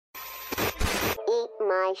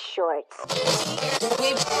my shorts.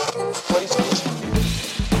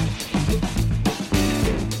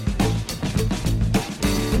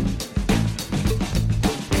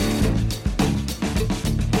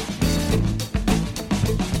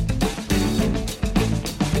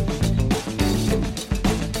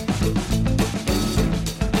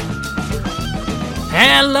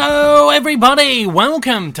 Hello everybody,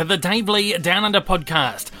 welcome to the Dave Lee Down Under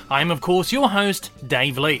podcast. I'm of course your host,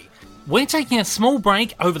 Dave Lee. We're taking a small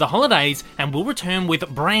break over the holidays and we'll return with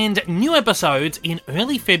brand new episodes in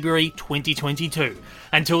early February 2022.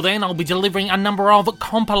 Until then, I'll be delivering a number of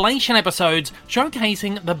compilation episodes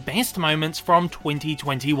showcasing the best moments from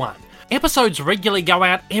 2021. Episodes regularly go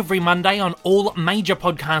out every Monday on all major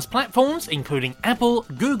podcast platforms, including Apple,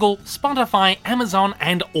 Google, Spotify, Amazon,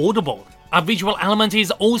 and Audible. A visual element is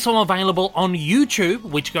also available on YouTube,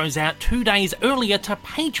 which goes out 2 days earlier to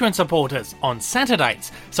Patreon supporters on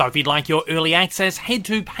Saturdays. So if you'd like your early access, head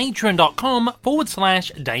to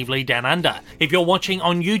patreon.com/Dave Lee Down Under. If you're watching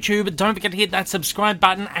on YouTube, don't forget to hit that subscribe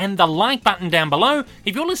button and the like button down below.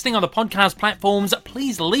 If you're listening on the podcast platforms,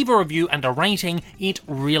 please leave a review and a rating. It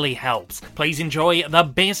really helps. Please enjoy the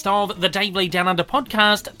best of the Dave Lee Down Under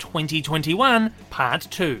podcast 2021 Part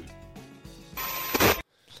 2.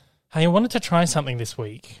 Hey, I wanted to try something this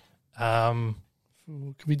week. Could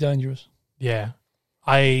be dangerous. Yeah,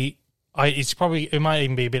 it might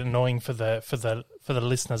even be a bit annoying for the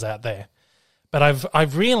listeners out there. But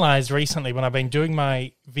I've realized recently when I've been doing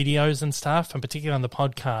my videos and stuff, and particularly on the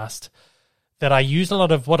podcast, that I use a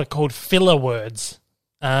lot of what are called filler words.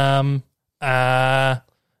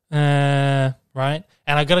 Right?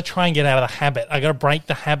 And I've got to try and get out of the habit. I've got to break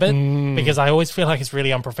the habit because I always feel like it's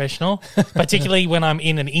really unprofessional, particularly when I'm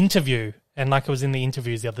in an interview. And like I was in the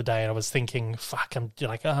interviews the other day and I was thinking, fuck, I'm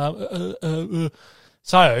like,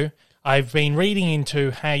 So I've been reading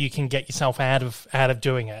into how you can get yourself out of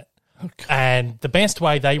doing it. Okay. And the best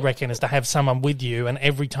way they reckon is to have someone with you and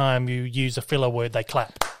every time you use a filler word, they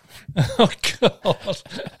clap. Oh, God.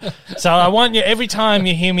 So I want you, every time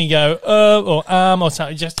you hear me go, or or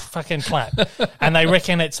something, just fucking clap. And they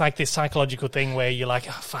reckon it's like this psychological thing where you're like,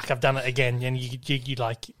 oh, fuck, I've done it again. And you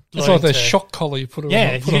like... It's like the shock collar you put on.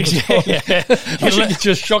 Yeah. You should get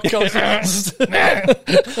your shock collar.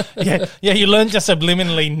 Yeah, you learn to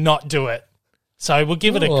subliminally not do it. So we'll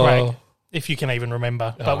give it a crack, if you can even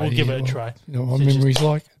remember. But we'll give it a try. You know what my memory's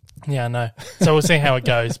like? Yeah, I know. So we'll see how it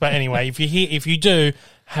goes. But anyway, if you do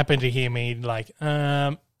happen to hear me like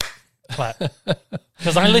clap,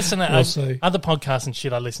 because I listen to other podcasts and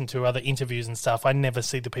shit. I listen to other interviews and stuff. I never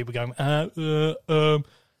see the people going. I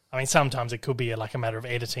mean, sometimes it could be like a matter of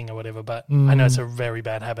editing or whatever, but I know it's a very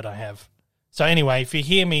bad habit I have. So anyway, if you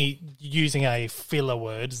hear me using a filler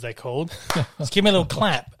word, as they're called, just give me a little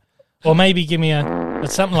clap, or maybe give me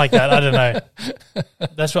something like that. I don't know.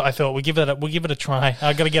 That's what I thought. We'll give it a try.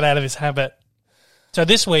 I've got to get out of this habit. So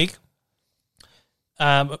this week,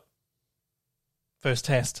 first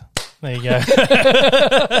test. There you go.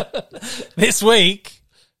 This week.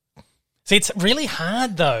 See, it's really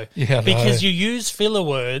hard though, because you use filler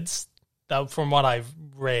words. From what I've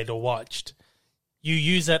read or watched, you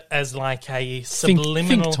use it as like a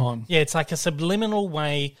subliminal. Think time. Yeah, it's like a subliminal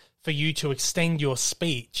way for you to extend your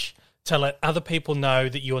speech to let other people know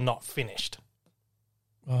that you're not finished.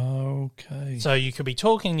 Okay. So you could be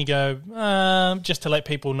talking and you go, just to let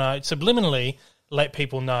people know, subliminally let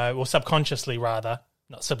people know, or subconsciously rather,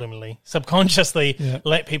 not subliminally, subconsciously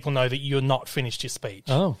let people know that you're not finished your speech.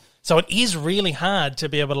 Oh. So it is really hard to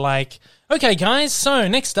be able to like, okay, guys, so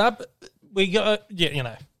next up, we got,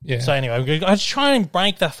 Yeah. So anyway, I try and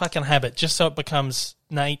break the fucking habit just so it becomes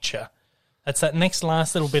nature. That's that next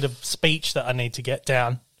last little bit of speech that I need to get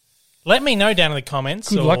down. Let me know down in the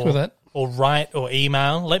comments. Good luck with that. Or write or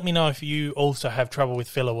email. Let me know if you also have trouble with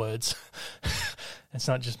filler words. It's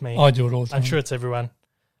not just me. I do it all the time. I'm sure it's everyone.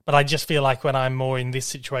 But I just feel like when I'm more in this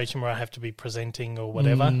situation where I have to be presenting or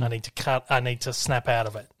whatever, I need to cut. I need to snap out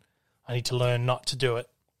of it. I need to learn not to do it.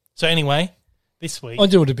 So anyway, this week... I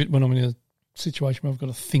do it a bit when I'm in a situation where I've got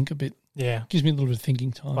to think a bit. Yeah. It gives me a little bit of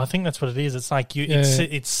thinking time. Well, I think that's what it is. It's like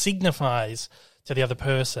it signifies to the other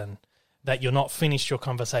person that you're not finished your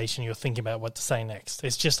conversation, you're thinking about what to say next.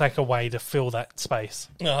 It's just like a way to fill that space.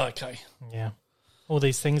 Oh, okay. Yeah. All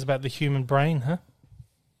these things about the human brain, huh?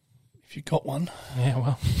 If you got one. Yeah,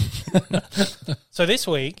 well. So this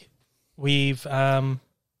week, we've...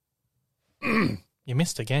 You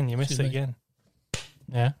missed again. You missed it again.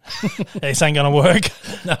 Yeah. This ain't going to work.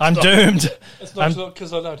 No, I'm doomed. It's not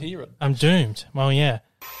because I don't hear it. I'm doomed. Well, yeah.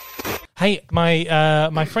 Hey,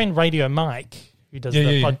 my friend Radio Mike, who does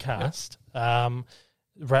the podcast,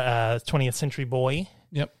 20th Century Boy.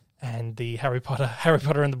 Yep. and the Harry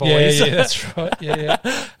Potter and the Boys. Yeah, that's right. Yeah.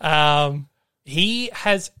 He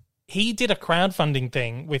did a crowdfunding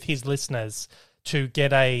thing with his listeners to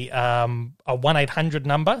get a 1-800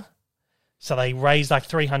 number. So they raised like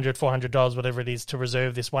 $300, $400, whatever it is, to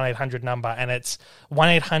reserve this 1-800 number, and it's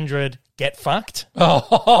 1-800-GET-FUCKED.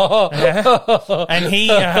 Oh, yeah. And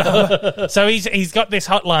he's got this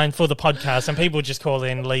hotline for the podcast, and people just call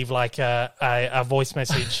in, leave like a voice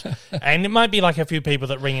message, and it might be like a few people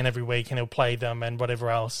that ring in every week, and he'll play them and whatever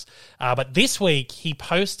else. But this week he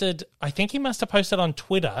posted, I think he must have posted on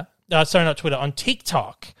Twitter. Sorry, not Twitter, on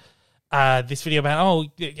TikTok. This video about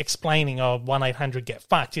explaining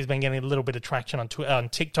 1-800-GET-FUCKED. He's been getting a little bit of traction on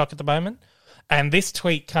TikTok at the moment, and this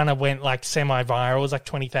tweet kind of went like semi-viral. It was like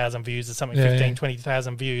 20,000 views or something,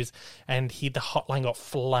 20,000 views, and the hotline got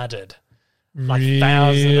flooded, like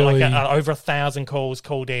really? over 1,000 calls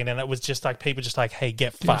called in, and it was just like people just like, hey,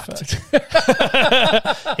 get fucked.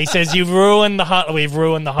 He says we've ruined the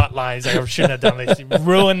hotline. I shouldn't have done this. You've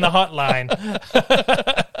ruined the hotline.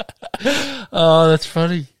 Oh, that's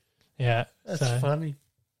funny. Yeah, that's funny.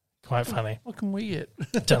 Quite funny. What can we get?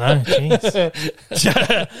 Don't know. Jeez.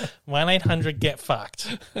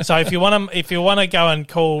 1-800-GET-FUCKED. So if you want to go and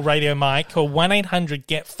call Radio Mike, call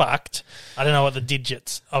 1-800-GET-FUCKED. I don't know what the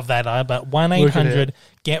digits of that are, but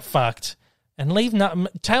 1-800-GET-FUCKED, and leave.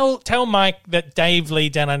 Tell Mike that Dave Lee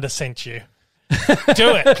Down Under sent you.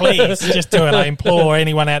 Do it, please. Just do it. I implore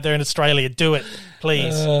anyone out there in Australia, do it,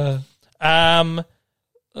 please.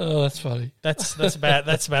 Oh, that's funny. That's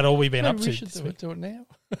about all we've been up to. We should do it now.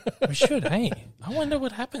 We should, hey. I wonder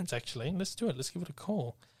what happens, actually. Let's do it. Let's give it a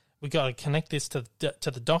call. We got to connect this to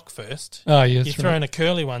the dock first. Oh, yes. You're throwing a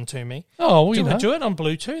curly one to me. Oh, well, do it on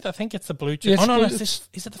Bluetooth. I think it's the Bluetooth. Yes, no. Is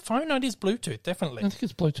it the phone? No, it is Bluetooth, definitely. I think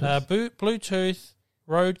it's Bluetooth. Bluetooth,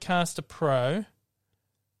 Rodecaster Pro.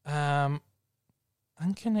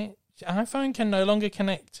 Unconnect. iPhone can no longer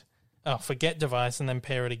connect. Oh, forget device and then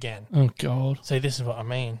pair it again. Oh, God. See, this is what I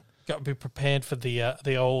mean. Got to be prepared for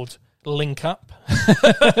the old link up.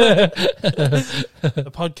 The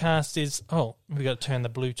podcast is... Oh, we got to turn the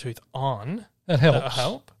Bluetooth on. That helps. That'll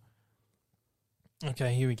help.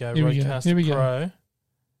 Okay, here we go. Here Rodecaster we Pro.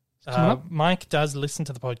 Go. Mike does listen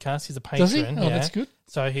to the podcast. He's a patron. Does he? Oh, that's good.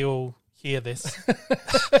 So he'll hear this.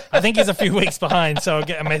 I think he's a few weeks behind, so I'll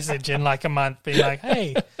get a message in like a month being like,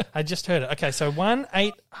 hey, I just heard it. Okay, so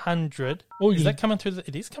 1-800. Oh, is that coming through?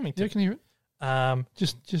 It is coming through. You can hear it?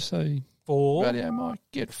 Just say, Radio Mike,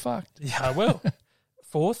 get fucked. Yeah, I will.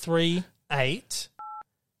 438.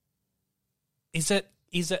 Is it?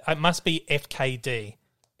 It must be FKD.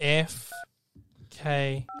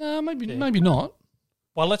 FK. No, maybe not.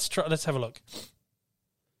 Well, let's try. Let's have a look.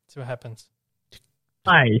 See what happens.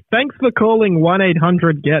 Hey, thanks for calling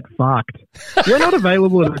 1-800-GET-FUCKED. We're not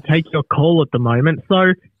available to take your call at the moment,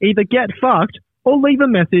 so either get fucked or leave a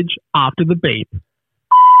message after the beep.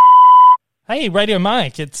 Hey, Radio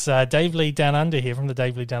Mike, it's Dave Lee Down Under here from the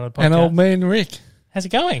Dave Lee Down Under podcast. And old man Rick. How's it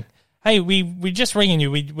going? Hey, we just ringing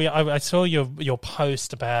you. I saw your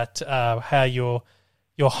post about how your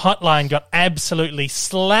hotline got absolutely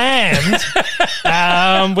slammed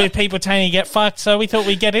with people telling you get fucked, so we thought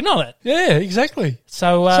we'd get in on it. Yeah, exactly.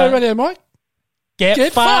 So Radio Mike,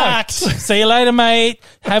 get fucked. See you later, mate.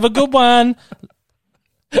 Have a good one.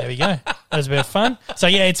 There we go. That was a bit of fun. So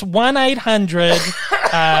yeah, it's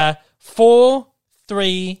 1-800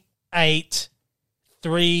 438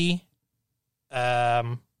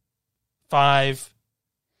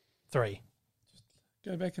 353.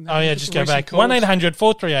 Go back and just go back.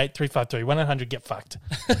 1-800-438-353.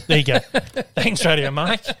 1-800-GET-FUCKED. There you go. Thanks, Radio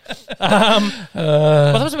Mike. Well,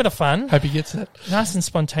 that was a bit of fun. Hope he gets that. Nice and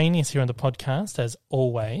spontaneous here on the podcast, as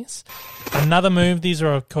always. Another move. These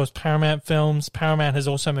are, of course, Paramount films. Paramount has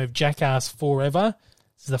also moved Jackass Forever.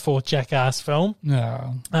 This is the fourth Jackass film.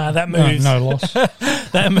 No. That moves. No loss.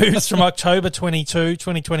 That moves from October 22,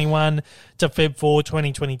 2021 to Feb 4,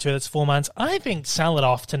 2022. That's 4 months. I think sell it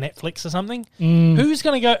off to Netflix or something. Who's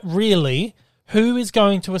going to go, really? Who is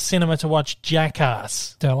going to a cinema to watch Jackass?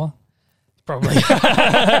 Stella. Probably.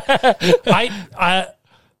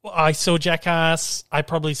 I saw Jackass. I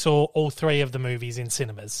probably saw all three of the movies in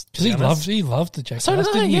cinemas. Because he loved the Jackass. So did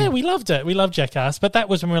I. Didn't Yeah, you? we loved it. We loved Jackass. But that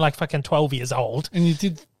was when we were like fucking 12 years old. And you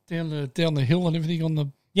did down the hill and everything on the...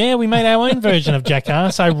 Yeah, we made our own version of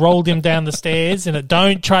Jackass. I rolled him down the stairs, and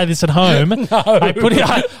don't try this at home. No. I put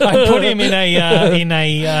him in a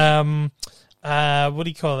what do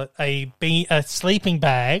you call it? A sleeping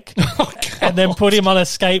bag, and then put him on a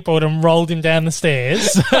skateboard and rolled him down the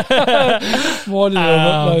stairs. Why did I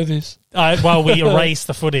not know this? We erased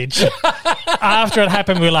the footage. After it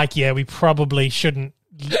happened, we were like, yeah, we probably shouldn't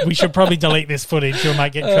we should probably delete this footage. You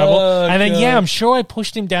might get in trouble. And then, I'm sure I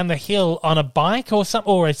pushed him down the hill on a bike or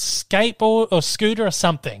something, or a skateboard or scooter or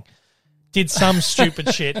something. Did some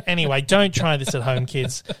stupid shit. Anyway, don't try this at home,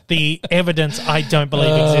 kids. The evidence, I don't believe,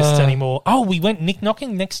 exists anymore. Oh, we went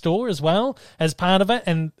knocking next door as well as part of it,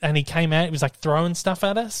 and he came out. He was like throwing stuff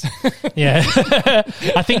at us. Yeah.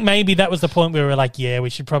 I think maybe that was the point where we were like, yeah, we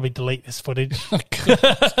should probably delete this footage.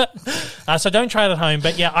 So don't try it at home.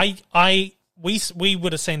 But yeah, we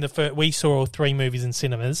would have seen we saw all 3 movies in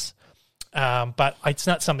cinemas. But it's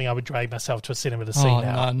not something I would drag myself to a cinema to see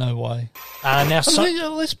now. No way.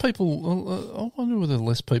 Less people. I wonder whether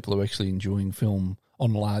less people are actually enjoying film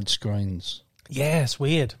on large screens. Yeah, it's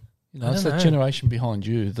weird. It's that generation behind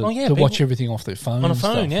you that watch everything off their phone. On a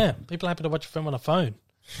phone, yeah. People are happy to watch a film on a phone.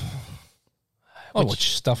 I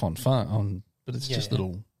watch stuff on phone, but it's just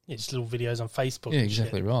little. Yeah, just little videos on Facebook. Yeah,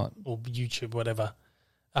 exactly right. Or YouTube, whatever.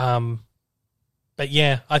 But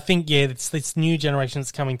yeah, I think it's this new generation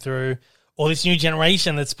that's coming through. Or this new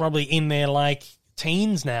generation that's probably in their like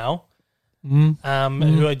teens now, who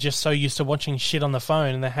are just so used to watching shit on the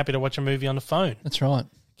phone, and they're happy to watch a movie on the phone. That's right.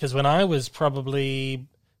 Because when I was probably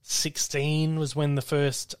 16 was when the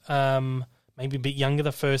first, maybe a bit younger,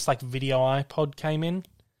 the first like video iPod came in.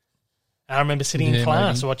 And I remember sitting in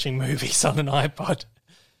class watching movies on an iPod.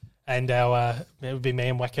 And it would be me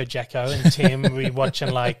and Wacko Jacko and Tim. We'd be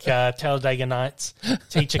watching like Talladega Nights.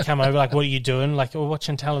 Teacher come over, like, what are you doing? Like, we're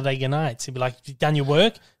watching Talladega Nights. He'd be like, you done your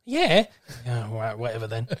work? Yeah. Oh, all right, whatever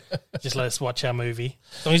then. Just let us watch our movie.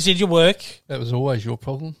 As long as you did your work. That was always your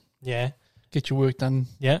problem. Yeah. Get your work done.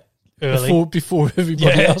 Yeah. Early. Before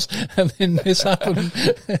everybody else, and then mess up. And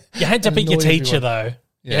you had to beat your teacher, though.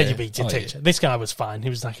 Yeah. You had to beat your teacher. Yeah. This guy was fine. He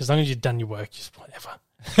was like, as long as you'd done your work, just whatever.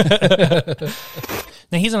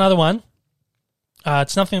 Now, here's another one.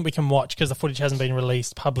 It's nothing that we can watch because the footage hasn't been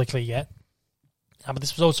released publicly yet. But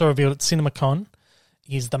this was also revealed at CinemaCon.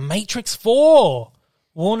 Is The Matrix 4.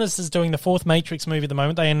 Warner's is doing the 4th Matrix movie at the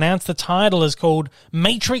moment. They announced the title is called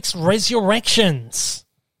Matrix Resurrections.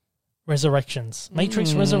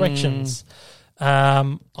 Matrix Resurrections.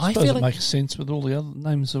 I feel it makes sense with all the other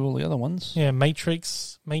names of all the other ones. Yeah,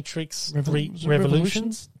 Matrix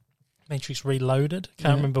Revolutions. Matrix Reloaded.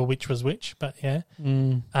 Can't remember which was which, but yeah.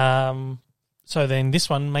 So then this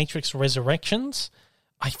one, Matrix Resurrections.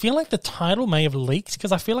 I feel like the title may have leaked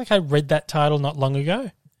because I feel like I read that title not long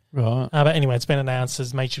ago. Right. But anyway, it's been announced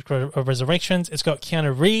as Matrix Resurrections. It's got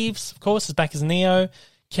Keanu Reeves, of course, is back as Neo.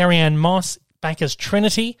 Carrie-Anne Moss back as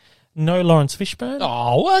Trinity. No Lawrence Fishburne.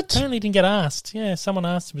 Oh, what? Apparently didn't get asked. Yeah, someone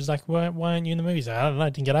asked him. Was like, why aren't you in the movies? I don't know,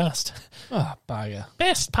 didn't get asked. Oh, bugger.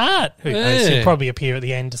 Best part. Who knows? He'll probably appear at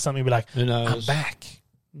the end or something. Be like, who knows? I'm back.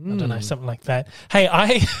 I don't know, something like that. Hey,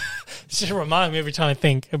 it's just remind me every time I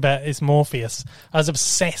think about this Morpheus. I was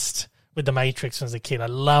obsessed with The Matrix when I was a kid. I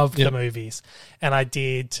loved the movies. And I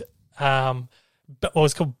did what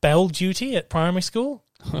was called bell duty at primary school.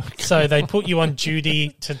 So they put you on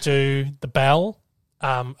duty to do the bell.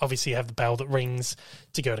 Obviously, you have the bell that rings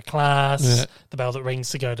to go to class, the bell that rings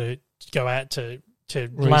to go out to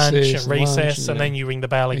lunch and recess, and then you ring the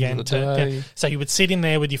bell again. So you would sit in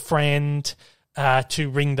there with your friend to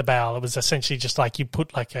ring the bell. It was essentially just like you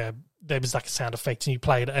put there was like a sound effect and you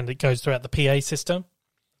play it and it goes throughout the PA system.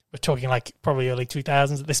 We're talking like probably early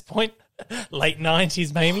 2000s at this point, late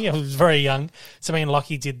 90s maybe. I was very young. So me and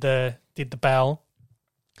Lockie did the bell.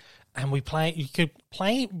 And you could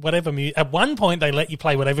play whatever music. At one point, they let you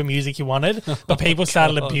play whatever music you wanted, but people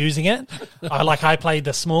started abusing it. I played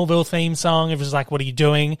the Smallville theme song. It was like, what are you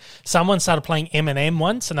doing? Someone started playing Eminem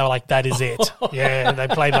once, and they were like, that is it. Yeah, they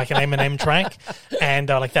played like an Eminem track, and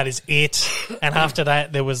they were like, that is it. And after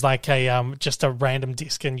that, there was like just a random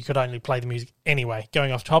disc, and you could only play the music. Anyway,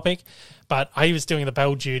 going off topic. But I was doing the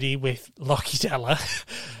bell duty with Lockie Della,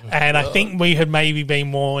 and I think we had maybe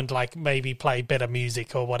been warned, like maybe play better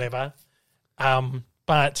music or whatever.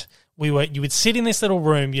 But you would sit in this little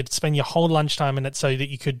room. You'd spend your whole lunchtime in it so that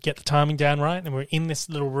you could get the timing down right. And we're in this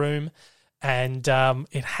little room, and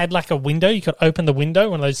it had like a window. You could open the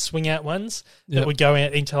window, one of those swing out ones that would go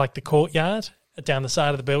out into like the courtyard down the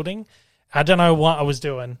side of the building. I don't know what I was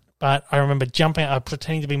doing. But I remember jumping out,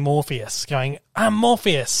 pretending to be Morpheus, going, I'm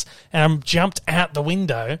Morpheus. And I jumped out the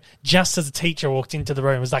window just as the teacher walked into the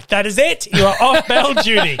room. It was like, that is it. You are off bell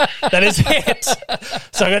duty. That is it.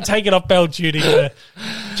 So I got taken off bell duty for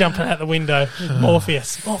jumping out the window.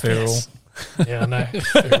 Morpheus. Feral. Yeah, I know.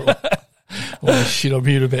 Well, shit I'm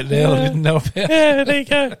here about now. I didn't know about. Yeah, there you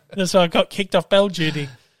go. So I got kicked off bell duty.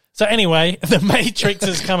 So anyway, The Matrix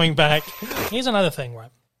is coming back. Here's another thing,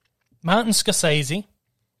 right? Martin Scorsese.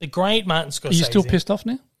 The great Martin Scorsese. Are you still pissed off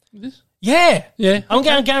now with this? Yeah. Yeah. I'm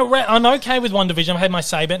I'm okay with WandaVision. I've had my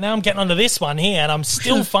say, but now I'm getting onto this one here, and I'm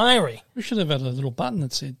still fiery. We should have had a little button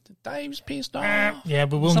that said, Dave's pissed off. Yeah,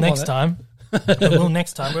 we will Something next like time. We will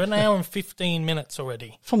next time. We're an hour and 15 minutes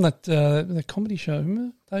already. From that the comedy show,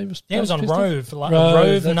 remember? Dave was Yeah, it was on pissed off? Rove.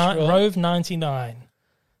 Rove, that's right. Rove 99.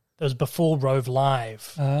 That was before Rove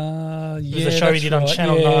Live. Yeah, it was a show he did on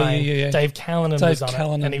Channel 9. Yeah. Dave Callanan was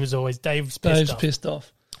on it, and he was always Dave's pissed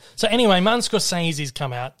off. So anyway, Martin Scorsese's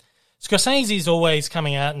come out. Scorsese's always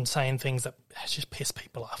coming out and saying things that just piss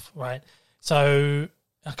people off, right? So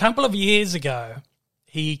a couple of years ago,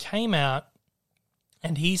 he came out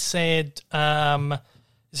and he said,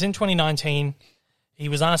 it's in 2019, he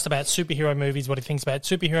was asked about superhero movies, what he thinks about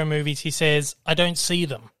superhero movies. He says, I don't see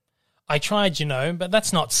them. I tried, but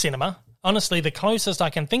that's not cinema. Honestly, the closest I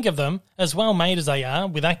can think of them, as well made as they are,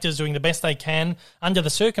 with actors doing the best they can under the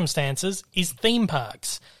circumstances, is theme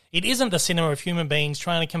parks. It isn't the cinema of human beings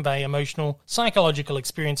trying to convey emotional, psychological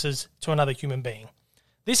experiences to another human being.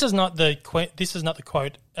 This is not the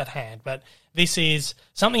quote at hand, but this is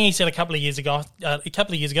something he said a couple of years ago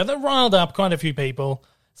that riled up quite a few people,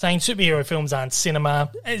 saying superhero films aren't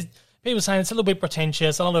cinema. People saying it's a little bit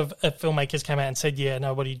pretentious. A lot of filmmakers came out and said, yeah,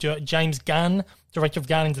 no, what do you do? James Gunn, director of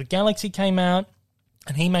Guardians of the Galaxy, came out,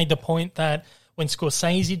 and he made the point that when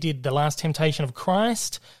Scorsese did The Last Temptation of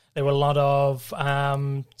Christ, there were a lot of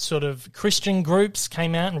sort of Christian groups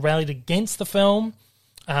came out and rallied against the film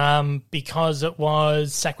because it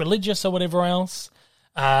was sacrilegious or whatever else.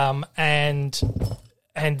 And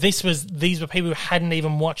these were people who hadn't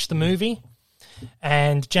even watched the movie.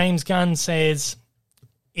 And James Gunn says,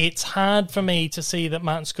 it's hard for me to see that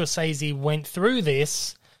Martin Scorsese went through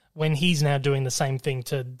this when he's now doing the same thing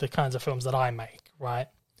to the kinds of films that I make, right?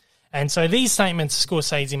 And so these statements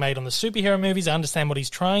Scorsese made on the superhero movies, I understand what he's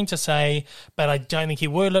trying to say, but I don't think he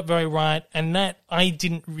worded it very right, and that I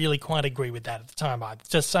didn't really quite agree with that at the time either.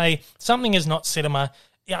 To say something is not cinema,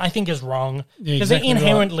 I think is wrong, because they're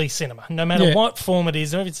inherently cinema. No matter what form it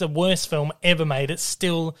is, or if it's the worst film ever made, it's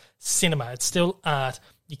still cinema, it's still art.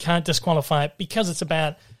 You can't disqualify it because it's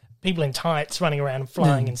about people in tights running around and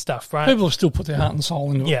flying and stuff, right? People have still put their heart and soul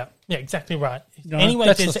into it. Yeah, exactly right. Anyway,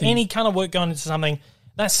 if there's any kind of work going into something,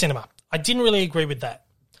 that's cinema. I didn't really agree with that.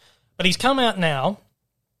 But he's come out now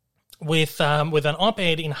with an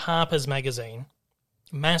op-ed in Harper's Magazine,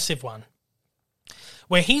 massive one,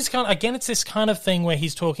 where he's again, it's this kind of thing where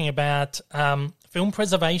he's talking about film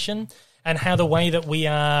preservation and how the way that we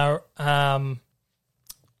are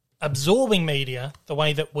absorbing media, the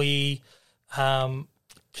way that we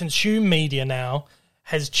consume media now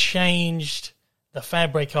has changed the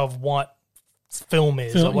fabric of what film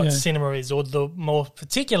is or what cinema is, or the more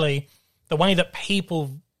particularly the way that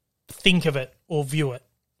people think of it or view it.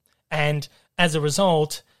 And as a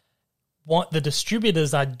result, what the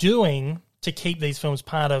distributors are doing to keep these films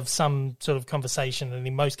part of some sort of conversation, and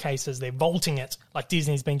in most cases they're vaulting it like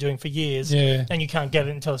Disney's been doing for years, and you can't get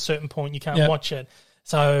it until a certain point, you can't watch it.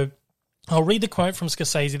 So I'll read the quote from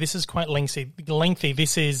Scorsese. This is quite lengthy.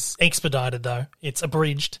 This is expedited, though. It's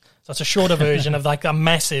abridged. So it's a shorter version of like a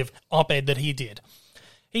massive op-ed that he did.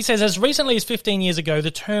 He says, as recently as 15 years ago,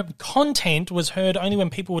 the term content was heard only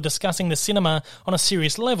when people were discussing the cinema on a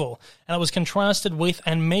serious level, and it was contrasted with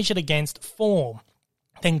and measured against form.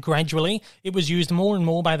 Then gradually, it was used more and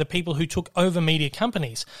more by the people who took over media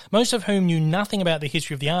companies, most of whom knew nothing about the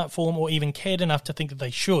history of the art form or even cared enough to think that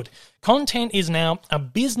they should. Content is now a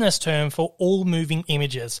business term for all moving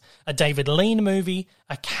images. A David Lean movie,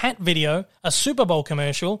 a cat video, a Super Bowl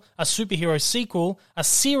commercial, a superhero sequel, a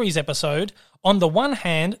series episode. On the one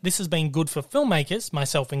hand, this has been good for filmmakers,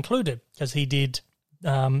 myself included, because he did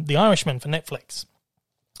The Irishman for Netflix.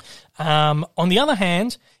 On the other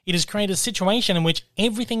hand, it has created a situation in which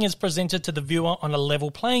everything is presented to the viewer on a level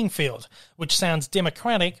playing field, which sounds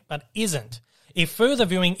democratic but isn't. If further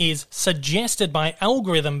viewing is suggested by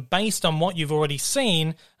algorithm based on what you've already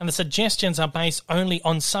seen, and the suggestions are based only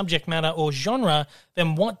on subject matter or genre,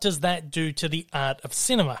 then what does that do to the art of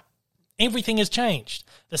cinema? Everything has changed.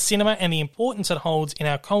 The cinema and the importance it holds in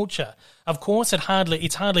our culture. Of course, it's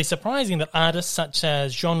hardly surprising that artists such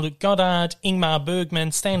as Jean-Luc Godard, Ingmar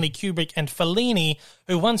Bergman, Stanley Kubrick, and Fellini,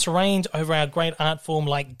 who once reigned over our great art form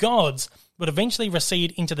like gods, would eventually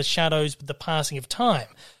recede into the shadows with the passing of time.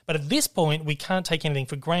 But at this point, we can't take anything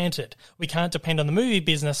for granted. We can't depend on the movie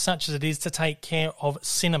business such as it is to take care of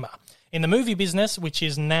cinema. In the movie business, which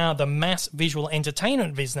is now the mass visual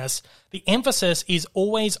entertainment business, the emphasis is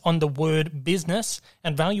always on the word business,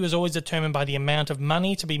 and value is always determined by the amount of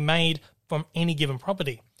money to be made from any given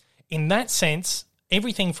property. In that sense,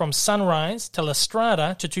 everything from Sunrise to La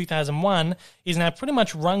Strada to 2001 is now pretty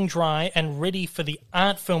much wrung dry and ready for the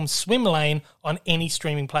art film swim lane on a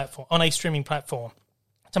streaming platform.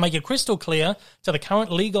 To make it crystal clear to the current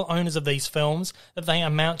legal owners of these films that they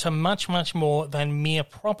amount to much, much more than mere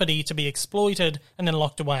property to be exploited and then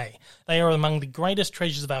locked away. They are among the greatest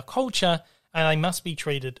treasures of our culture, and they must be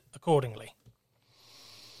treated accordingly.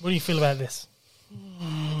 What do you feel about this?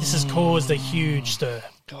 This has caused a huge stir.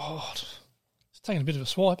 God. It's taking a bit of a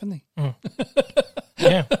swipe, hasn't he?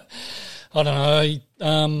 Yeah. I don't know.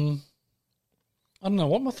 I don't know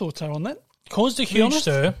what my thoughts are on that. Caused a huge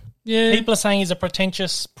stir. Yeah. People are saying he's a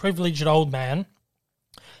pretentious, privileged old man.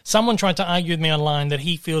 Someone tried to argue with me online that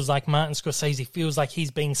he feels like Martin Scorsese feels like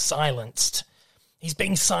he's being silenced. He's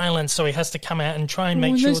being silenced, so he has to come out and try and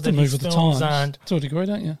make sure that his films aren't... To a degree,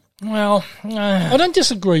 don't you? Well... I don't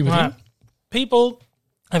disagree with him. People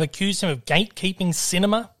have accused him of gatekeeping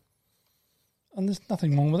cinema. And there's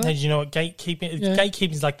nothing wrong with that. Did you know what gatekeeping... Yeah.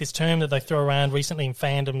 Gatekeeping is like this term that they throw around recently in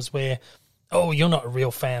fandoms where... Oh, you're not a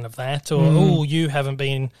real fan of that, or oh, you haven't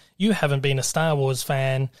been a Star Wars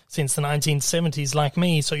fan since the 1970s like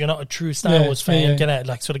me, so you're not a true Star Wars fan. Yeah. Get out,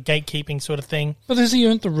 like sort of gatekeeping sort of thing. But has he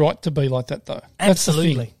earned the right to be like that, though?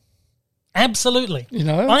 Absolutely, absolutely. You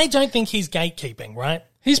know, I don't think he's gatekeeping. Right?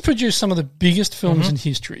 He's produced some of the biggest films in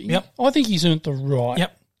history. Yep. I think he's earned the right.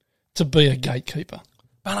 To be a gatekeeper.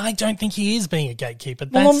 But I don't think he is being a gatekeeper.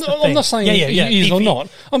 That's I'm not saying he is or not.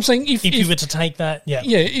 I'm saying if you were to take that,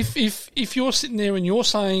 if you're sitting there and you're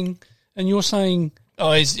saying,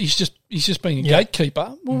 oh, he's just being a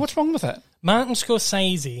gatekeeper. Well, what's wrong with that? Martin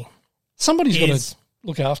Scorsese, somebody's got to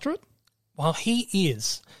look after it. Well, he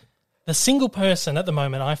is the single person at the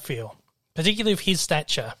moment, I feel, particularly of his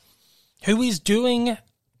stature, who is doing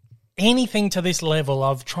anything to this level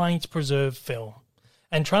of trying to preserve film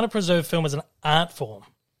and trying to preserve film as an art form.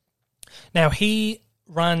 Now, he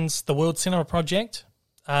runs the World Cinema Project.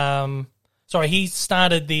 He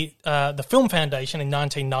started the Film Foundation in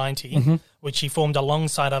 1990, which he formed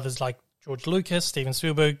alongside others like George Lucas, Steven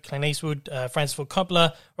Spielberg, Clint Eastwood, Francis Ford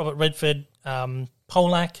Coppola, Robert Redford,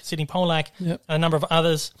 Sidney Pollack, and a number of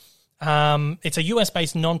others. It's a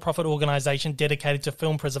US-based non-profit organisation dedicated to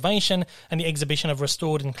film preservation and the exhibition of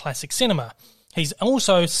restored and classic cinema. He's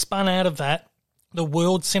also spun out of that the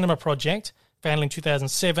World Cinema Project, founded in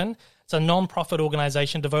 2007. It's a non-profit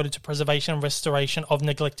organisation devoted to preservation and restoration of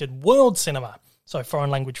neglected world cinema, so foreign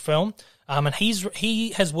language film. And he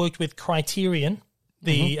has worked with Criterion,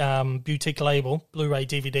 the boutique label, Blu-ray,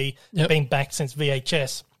 DVD, been back since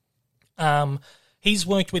VHS. He's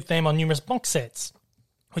worked with them on numerous box sets,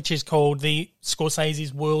 which is called the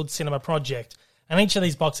Scorsese's World Cinema Project. And each of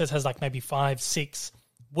these box sets has like maybe 5, 6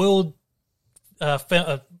 world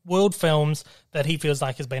films that he feels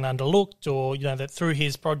like has been underlooked, or that through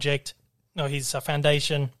his project, his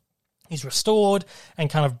foundation, he's restored and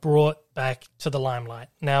kind of brought back to the limelight.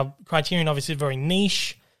 Now, Criterion obviously is a very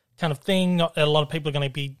niche kind of thing. Not a lot of people are going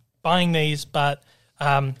to be buying these, but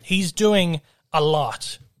he's doing a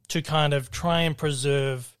lot to kind of try and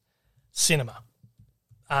preserve cinema,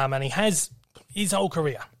 and he has his whole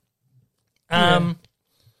career.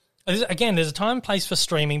 Again, there's a time and place for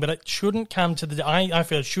streaming, but it shouldn't come to I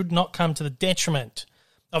feel it should not come to the detriment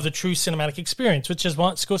of the true cinematic experience, which is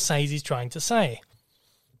what Scorsese's trying to say.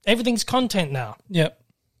 Everything's content now. Yep.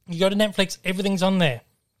 You go to Netflix, everything's on there.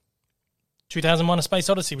 2001: A Space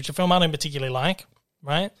Odyssey, which is a film I don't particularly like,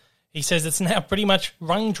 right? He says it's now pretty much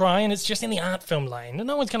wrung dry and it's just in the art film lane. And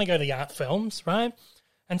no one's going to go to the art films, right?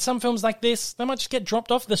 And some films like this, they might just get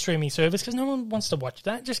dropped off the streaming service because no one wants to watch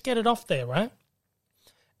that. Just get it off there, right?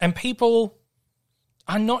 And people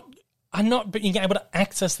are not being able to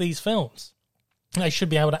access these films. They should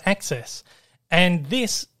be able to access. And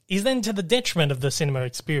this is then to the detriment of the cinema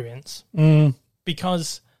experience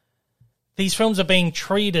because these films are being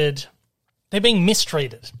they're being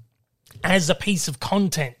mistreated as a piece of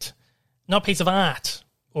content, not a piece of art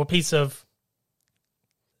or a piece of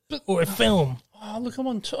or a film. Oh, look,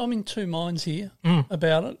 I'm in two minds here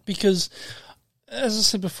about it because, as I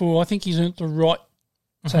said before, I think he's earned the right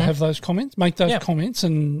to have those comments, make those comments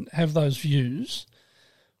and have those views.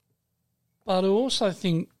 But I also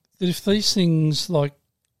think that if these things like,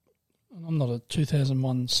 I'm not a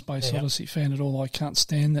 2001 Space Odyssey fan at all, I can't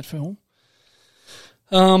stand that film.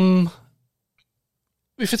 If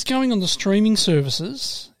it's going on the streaming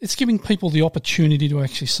services, it's giving people the opportunity to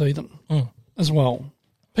actually see them as well.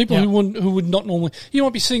 People who would not normally, you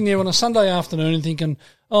might be sitting there on a Sunday afternoon and thinking,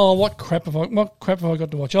 oh, what crap have I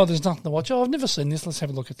got to watch? Oh, there's nothing to watch. Oh, I've never seen this. Let's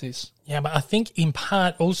have a look at this. Yeah, but I think in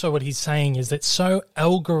part also what he's saying is that so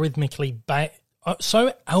algorithmically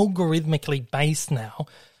based now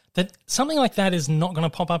that something like that is not going to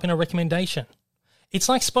pop up in a recommendation. It's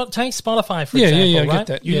like take Spotify, for example, I right? get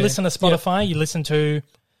that. You listen to Spotify, you listen to,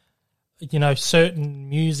 certain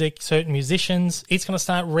music, certain musicians. It's going to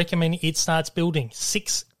start recommending. It starts building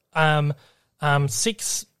six playlists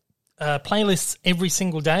every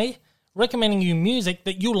single day, recommending you music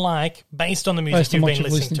that you like based on the music you've been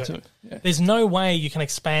listening to. Yeah. There's no way you can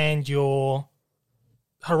expand your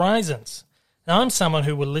horizons. Now, I'm someone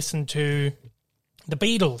who will listen to the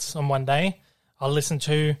Beatles on one day. I'll listen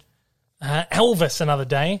to Elvis another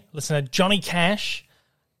day, listen to Johnny Cash,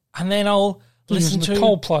 and then I'll listen to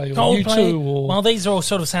Coldplay or U2. Well, these are all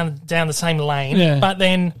sort of sound down the same lane, but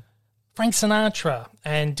then Frank Sinatra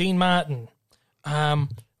and Dean Martin.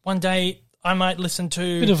 One day I might listen to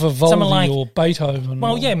a bit of Vivaldi or Beethoven.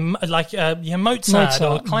 Well, Mozart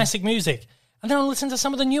or classic music. And then I'll listen to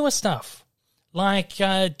some of the newer stuff, like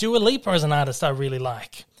Dua Lipa as an artist I really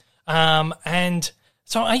like. And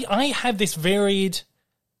so I have this varied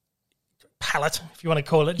palette, if you want to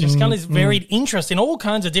call it, just kind of this varied interest in all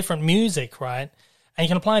kinds of different music, right? And you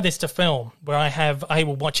can apply this to film, where I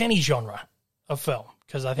will watch any genre of film,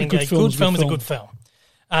 because I think a good film is a good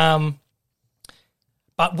film.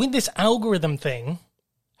 But with this algorithm thing,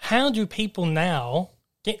 how do people now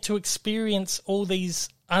get to experience all these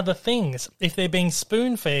other things if they're being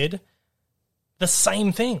spoon-fed the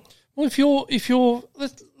same thing? Well, if you're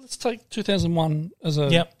let's take 2001 as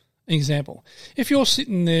an example. If you're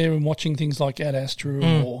sitting there and watching things like Ad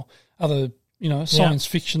Astra or other, science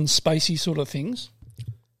fiction, spacey sort of things,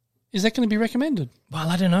 is that going to be recommended? Well,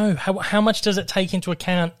 I don't know. How much does it take into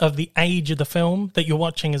account of the age of the film that you're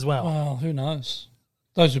watching as well? Well, who knows?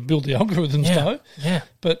 Those who build the algorithms know. Yeah,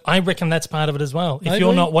 but I reckon that's part of it as well. If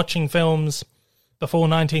you're not watching films before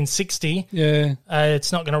 1960,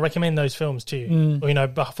 it's not going to recommend those films to you. Or,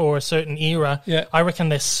 before a certain era. Yeah. I reckon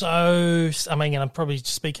they're so. I mean, I'm probably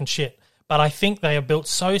speaking shit, but I think they are built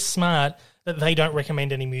so smart that they don't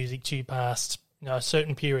recommend any music to you past a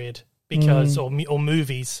certain period because, or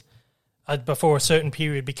movies. Before a certain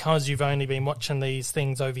period, because you've only been watching these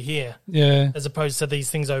things over here, as opposed to these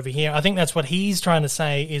things over here. I think that's what he's trying to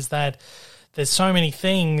say, is that there's so many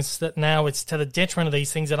things that now it's to the detriment of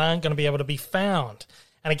these things that aren't going to be able to be found.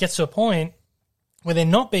 And it gets to a point where they're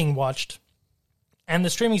not being watched and the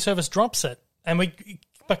streaming service drops it. And we're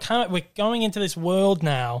going into this world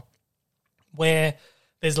now where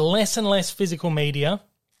there's less and less physical media,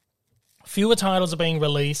 fewer titles are being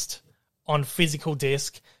released on physical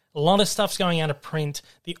disc. A lot of stuff's going out of print.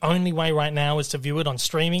 The only way right now is to view it on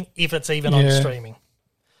streaming, if it's even on streaming.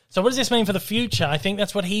 So what does this mean for the future? I think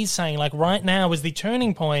that's what he's saying. Like, right now is the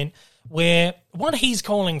turning point where what he's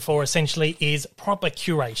calling for essentially is proper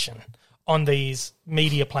curation on these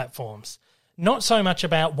media platforms. Not so much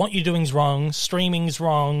about what you're doing's wrong, streaming's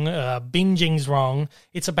wrong, binging's wrong.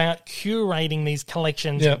 It's about curating these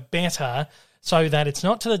collections better so that it's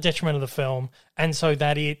not to the detriment of the film, and so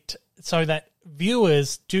that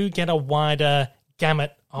viewers do get a wider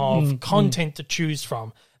gamut of content to choose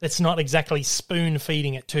from that's not exactly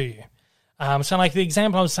spoon-feeding it to you. So like the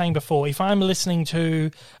example I was saying before, if I'm listening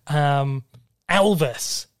to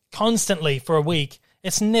Elvis constantly for a week,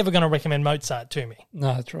 it's never going to recommend Mozart to me.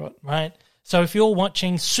 No, that's right. Right? So if you're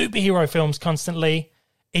watching superhero films constantly,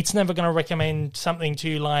 it's never going to recommend something to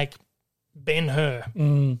you like Ben-Hur,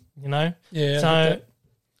 Yeah. So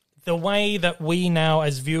the way that we now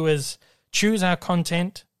as viewers choose our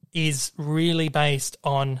content is really based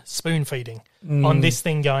on spoon feeding, on this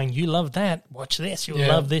thing going, you love that, watch this, you'll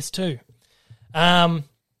love this too.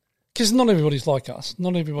 Because not everybody's like us.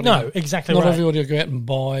 Not everybody. No, exactly not right. everybody will go out and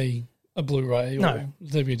buy a Blu-ray or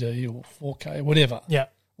DVD or 4K or whatever. Yeah.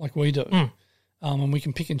 Like we do. And we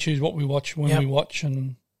can pick and choose what we watch when we watch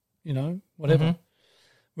and, whatever.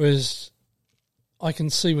 Whereas I can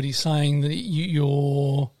see what he's saying, that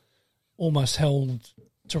you're almost held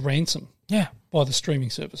to ransom. Yeah. By the streaming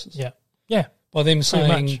services. Yeah. Yeah. By them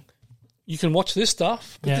saying, you can watch this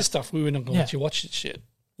stuff, but this stuff, we're not going to let you watch this shit.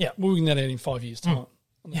 Yeah. We'll bring that out in 5 years' time. I'll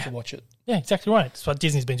let you watch it. Yeah, exactly right. That's what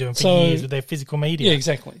Disney's been doing for years with their physical media. Yeah,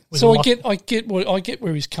 exactly. So I get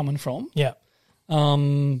where he's coming from. Yeah. I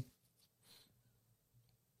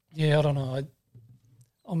don't know.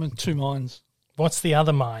 I'm in two minds. What's the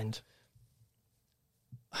other mind?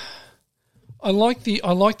 I like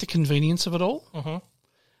the convenience of it all.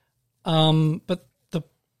 But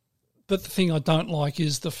the thing I don't like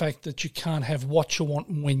is the fact that you can't have what you want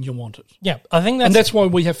when you want it. Yeah, I think that's why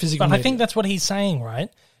we have physical media. I think that's what he's saying, right?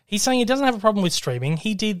 He's saying he doesn't have a problem with streaming.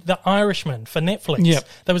 He did The Irishman for Netflix. Yep.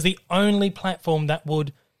 That was the only platform that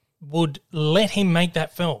would let him make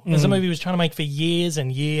that film. It's a movie he was trying to make for years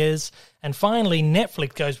and years, and finally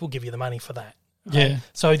Netflix goes, we'll give you the money for that. Yeah.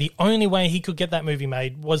 So the only way he could get that movie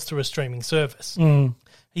made was through a streaming service.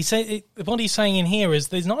 He said what he's saying in here is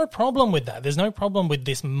there's no problem with that. There's no problem with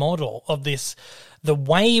this model of the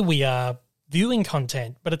way we are viewing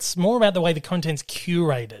content, but it's more about the way the content's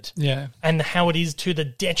curated and how it is to the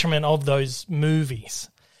detriment of those movies.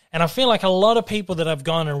 And I feel like a lot of people that have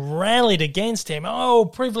gone and rallied against him,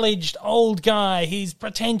 privileged old guy, he's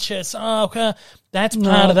pretentious. That's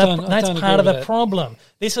part of the problem.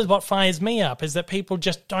 This is what fires me up, is that people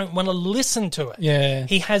just don't want to listen to it. Yeah.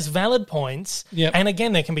 He has valid points. Yep. And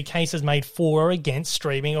again, there can be cases made for or against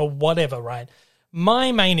streaming or whatever, right?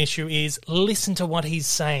 My main issue is listen to what he's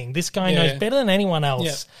saying. This guy knows better than anyone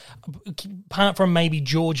else, apart from maybe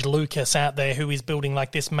George Lucas out there, who is building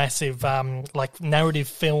like this massive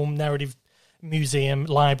narrative museum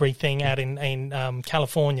library thing out in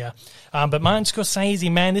California. But Martin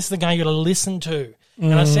Scorsese, man, this is the guy you got to listen to.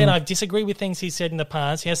 And I said I disagree with things he said in the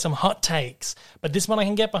past. He has some hot takes, but this one I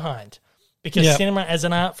can get behind because cinema as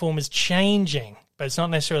an art form is changing, but it's not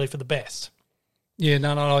necessarily for the best. Yeah,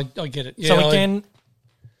 no, I get it. Yeah, so again,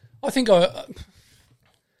 I think I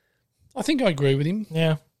agree with him.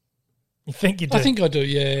 Yeah, you think you do? I think I do.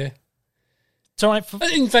 Yeah. So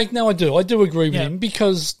in fact, no, I do. I do agree with him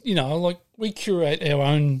because like we curate our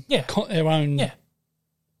own collection.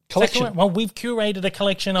 Exactly right. Well, we've curated a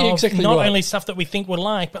collection of not only stuff that we think we'll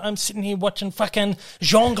like, but I'm sitting here watching fucking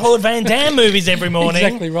Jean-Claude Van Damme movies every morning.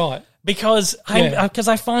 Exactly right. Because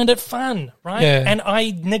I find it fun, right? Yeah. And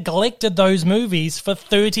I neglected those movies for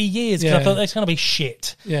 30 years because I thought that's going to be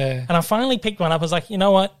shit. Yeah. And I finally picked one up. I was like, you know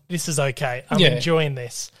what? This is okay. I'm enjoying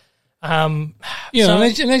this. And as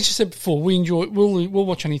you said before, we'll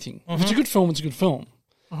watch anything. If it's a good film, it's a good film.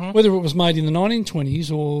 Whether it was made in the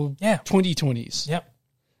 1920s or 2020s. Yep.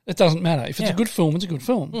 It doesn't matter. If it's a good film, it's a good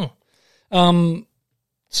film.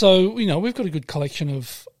 So, we've got a good collection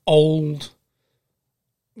of old,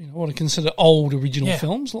 what I consider old original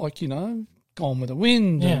films, like, Gone with the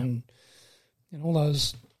Wind and all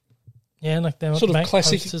those like sort of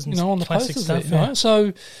classic, on the posters stuff, there.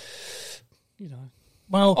 So,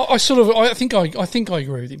 well, I think I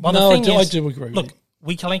agree with him. Well, I do agree with him. Look,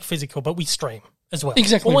 we collect physical, but we stream as well.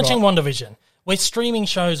 Exactly. We're watching WandaVision. We're streaming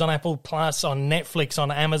shows on Apple Plus, on Netflix,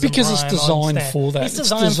 on Amazon because Prime, it's designed for that. It's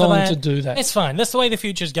designed to do that. It's fine. That's the way the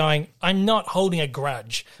future's going. I'm not holding a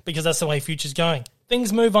grudge because that's the way the future's going.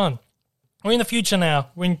 Things move on. We're in the future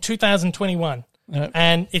now. We're in 2021.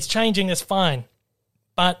 And it's changing. It's fine.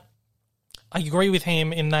 But I agree with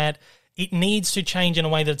him in that it needs to change in a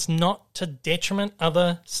way that's not to detriment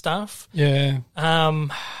other stuff. Yeah.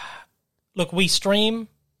 Look, we stream.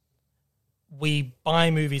 We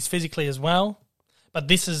buy movies physically as well. But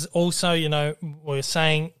this is also, we're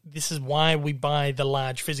saying this is why we buy the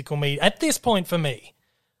large physical media. At this point, for me,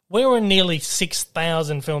 we're in nearly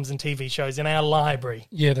 6,000 films and TV shows in our library.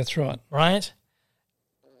 Yeah, that's right. Right?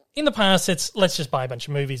 In the past, it's let's just buy a bunch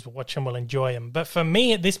of movies, we'll watch them, we'll enjoy them. But for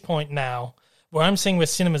me at this point now, where I'm seeing where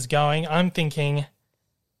cinema's going, I'm thinking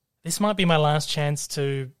this might be my last chance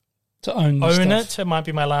to own it. It might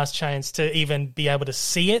be my last chance to even be able to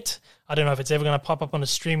see it. I don't know if it's ever going to pop up on a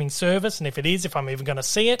streaming service, and if it is, if I'm even going to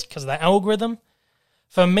see it because of the algorithm.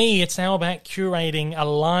 For me, it's now about curating a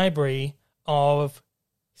library of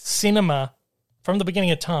cinema from the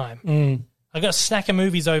beginning of time. I've got a stack of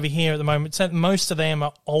movies over here at the moment. So most of them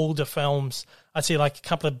are older films. I see like a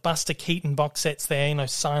couple of Buster Keaton box sets there,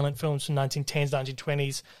 silent films from 1910s,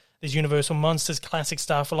 1920s. There's Universal Monsters, classic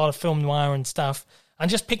stuff, a lot of film noir and stuff. I'm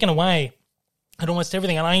just picking away at almost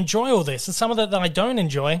everything, and I enjoy all this. And some of that I don't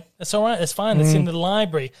enjoy, it's all right, it's fine. It's in the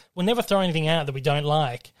library. We'll never throw anything out that we don't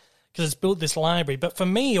like because it's built this library. But for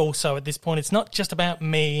me also at this point, it's not just about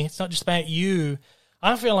me. It's not just about you.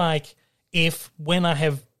 I feel like when I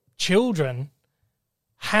have children,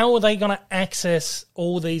 how are they going to access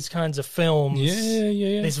all these kinds of films?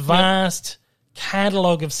 Yeah. This vast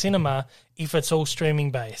catalogue of cinema if it's all streaming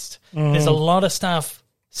based. There's a lot of stuff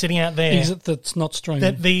sitting out there. Is it that's not streaming?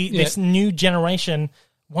 That this new generation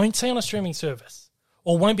won't see on a streaming service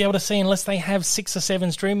or won't be able to see unless they have 6 or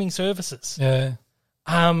 7 streaming services. Yeah.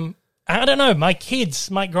 I don't know. My kids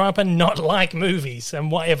might grow up and not like movies and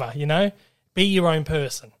whatever, Be your own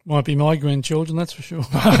person. Might be my grandchildren, that's for sure.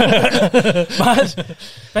 but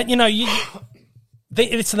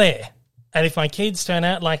it's there. And if my kids turn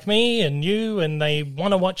out like me and you and they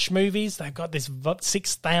want to watch movies, they've got this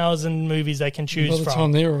 6,000 movies they can choose from. By the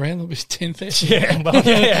time they're around, there'll be 10,000. Yeah, well,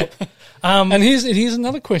 yeah. And here's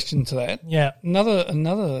another question to that. Yeah. Another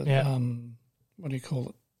what do you call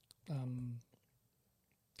it?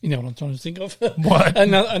 You know what I'm trying to think of? What?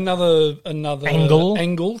 another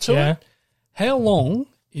angle to it. How long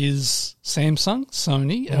is Samsung,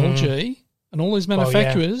 Sony, LG And all these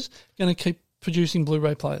manufacturers are going to keep producing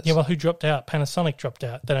Blu-ray players. Yeah, well, who dropped out? Panasonic dropped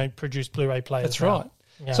out. They don't produce Blu-ray players. That's now. right.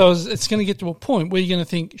 Yeah. So it's going to get to a point where you're going to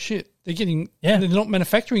think, shit, they're not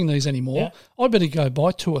manufacturing these anymore. I better go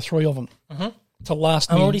buy 2 or 3 of them to last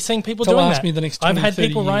me. I'm already seeing people doing that. Me the next 20, I've had 30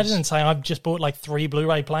 people years. write in and say, I've just bought like 3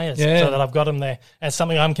 Blu-ray players so Yeah. that I've got them there. And it's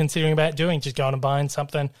something I'm considering about doing, just going and buying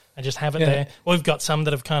something and just have it there. We've got some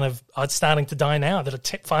that have kind of are starting to die now that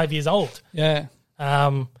are 5 years old. Yeah.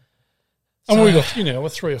 And And we've got,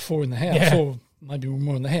 3 or 4 in the house, or maybe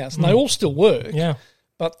more in the house. And they all still work. Yeah.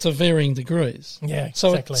 But to varying degrees. Yeah, so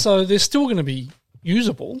exactly. So they're still going to be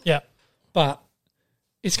usable. Yeah. But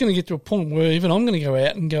it's going to get to a point where even I'm going to go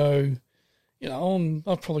out and go,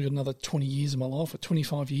 I've probably got another 20 years of my life, or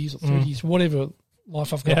 25 years, or 30 years, whatever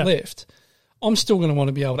life I've got left. I'm still going to want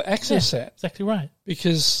to be able to access that. Exactly right.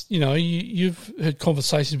 Because, you've heard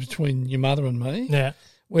conversations between your mother and me. Yeah.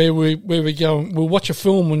 Where we go, we'll watch a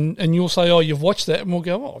film and you'll say, oh, you've watched that, and we'll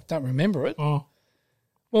go, oh, I don't remember it. Oh.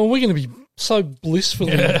 Well, we're going to be so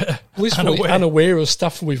blissfully unaware of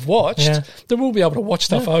stuff we've watched that we'll be able to watch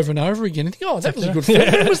stuff over and over again and think, oh, that was a good film.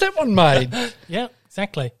 When was that one made? Yeah,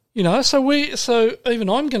 exactly. So even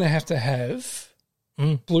I'm going to have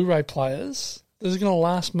Blu-ray players that are going to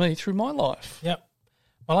last me through my life. Yep.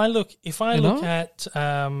 Well, I look at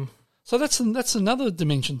so that's another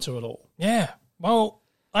dimension to it all. Yeah. Well,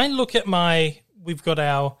 I look at we've got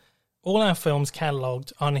all our films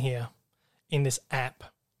catalogued on here in this app.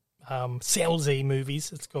 CLZ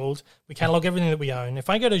Movies, it's called. We catalogue everything that we own. If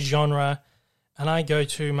I go to genre and I go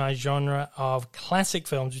to my genre of classic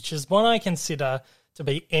films, which is what I consider to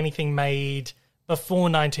be anything made before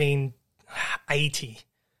 1980.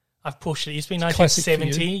 I've pushed it. It used to be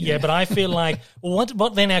 1970. Yeah, but I feel like,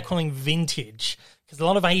 what they're now calling vintage, because a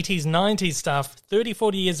lot of 80s, 90s stuff, 30,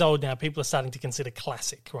 40 years old now, people are starting to consider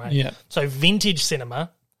classic, right? Yeah. So vintage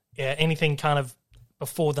cinema, anything kind of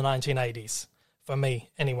before the 1980s. For me,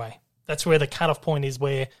 anyway. That's where the cutoff point is,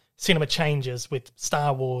 where cinema changes with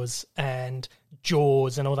Star Wars and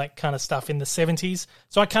Jaws and all that kind of stuff in the 70s.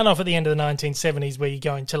 So I cut off at the end of the 1970s, where you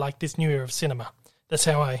go into like this new era of cinema. That's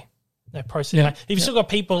how I process. Yeah. You've still got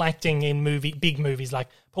people acting in big movies like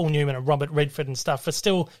Paul Newman and Robert Redford and stuff are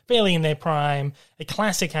still fairly in their prime. They're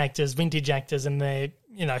classic actors, vintage actors, and they're,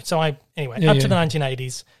 so up to the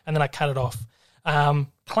 1980s, and then I cut it off.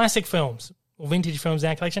 Classic films, or vintage films in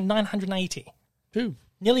our collection, 980. Ooh.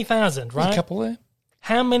 Nearly 1,000, right? There's a couple there.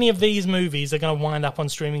 How many of these movies are going to wind up on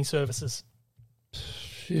streaming services?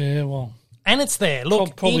 Yeah, well. And it's there.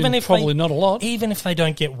 Look, probably not a lot. Even if they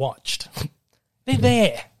don't get watched, they're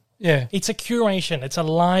there. Yeah. It's a curation. It's a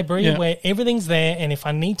library where everything's there, and if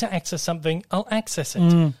I need to access something, I'll access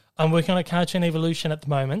it. I'm working on a Cartoon Evolution at the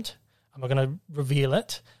moment. I'm not going to reveal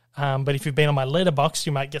it. But if you've been on my letterbox,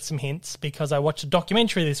 you might get some hints, because I watched a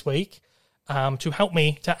documentary this week to help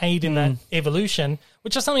me, to aid in that evolution,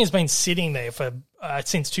 which is something that's been sitting there for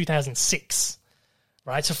since 2006,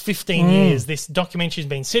 right? So 15 years. This documentary's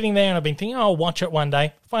been sitting there, and I've been thinking, I'll watch it one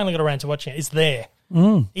day. Finally got around to watching it. It's there.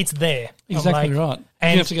 It's there. Exactly right.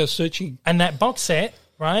 And you have to go searching. And that box set,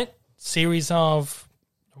 right, series of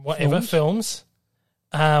whatever films,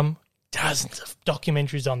 dozens of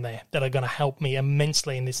documentaries on there that are going to help me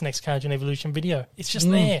immensely in this next Cartoon Evolution video. It's just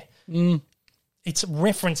there. It's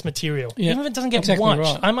reference material. Yeah, even if it doesn't get exactly watched.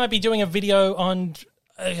 right. I might be doing a video on,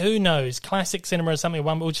 who knows, classic cinema or something,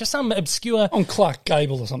 or just some obscure... On Clark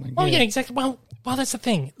Gable or something. Oh, yeah, exactly. Well, that's the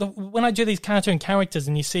thing. When I do these cartoon characters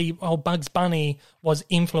and you see, Bugs Bunny was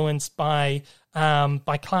influenced by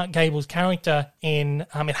Clark Gable's character in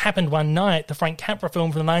It Happened One Night, the Frank Capra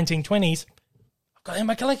film from the 1920s, I've got it in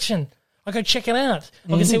my collection. I'll go check it out.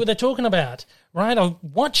 I can see what they're talking about, right? I'll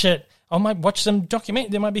watch it. I might watch some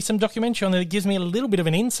there might be some documentary on there that gives me a little bit of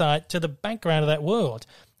an insight to the background of that world.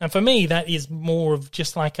 And for me, that is more of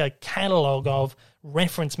just like a catalogue of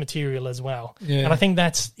reference material as well. Yeah. And I think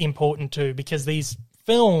that's important too, because these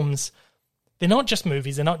films, they're not just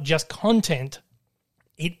movies, they're not just content.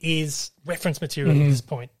 It is reference material at this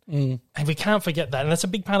point. And we can't forget that. And that's a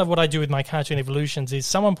big part of what I do with my Cartoon Evolutions is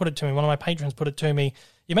someone put it to me, one of my patrons put it to me,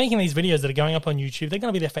 you're making these videos that are going up on YouTube, they're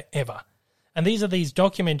going to be there forever. And these are these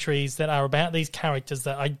documentaries that are about these characters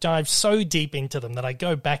that I dive so deep into them that I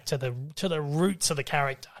go back to the roots of the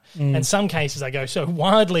character. In some cases, I go so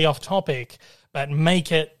wildly off topic, but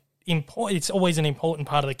make it important. It's always an important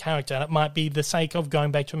part of the character, and it might be the sake of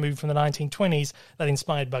going back to a movie from the 1920s that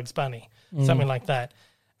inspired Bugs Bunny, something like that.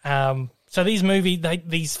 So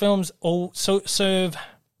these films all serve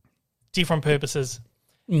different purposes,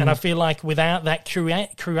 and I feel like without that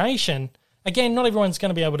curation, again, not everyone's going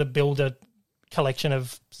to be able to build a collection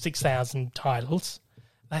of 6,000 titles.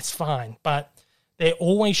 That's fine, but there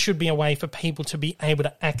always should be a way for people to be able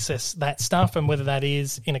to access that stuff, and whether that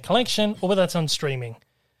is in a collection or whether that's on streaming.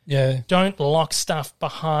 Yeah. Don't lock stuff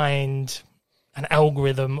behind an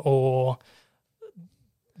algorithm or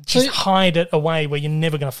just hide it away where you're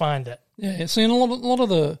never going to find it. Yeah, see, and a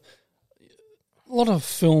lot of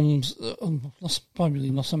films,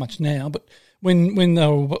 probably not so much now, but when they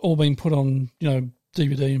were all being put on,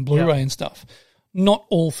 DVD and Blu-ray and stuff, not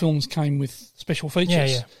all films came with special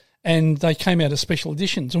features. Yeah. And they came out as special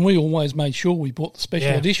editions, and we always made sure we bought the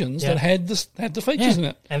special editions that had the features in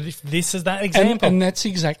it. And if this is that example. And that's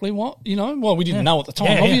exactly what, well, we didn't know at the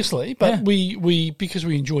time, obviously, but we because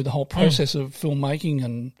we enjoyed the whole process of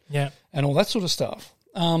filmmaking and all that sort of stuff,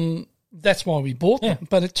 that's why we bought them.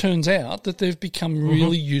 But it turns out that they've become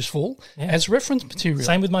really useful as reference material.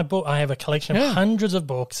 Same with my book. I have a collection of hundreds of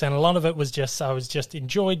books, and a lot of it was I was just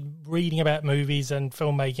enjoyed reading about movies and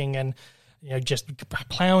filmmaking and just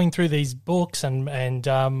plowing through these books and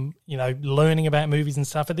learning about movies and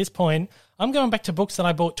stuff. At this point, I'm going back to books that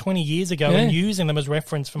I bought 20 years ago and using them as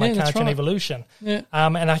reference for my cartoon evolution. Yeah.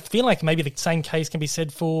 And I feel like maybe the same case can be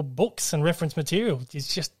said for books and reference material. You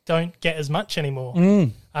just don't get as much anymore.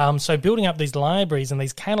 So building up these libraries and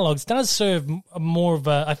these catalogues does serve more of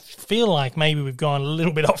a. I feel like maybe we've gone a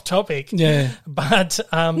little bit off topic. Yeah, but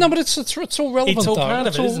no, but it's all relevant. It's all though. part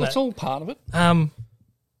of it, isn't it? It's all part of it.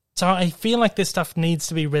 So I feel like this stuff needs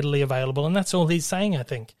to be readily available, and that's all he's saying, I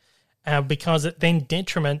think, because it then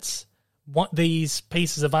detriments what these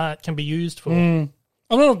pieces of art can be used for. I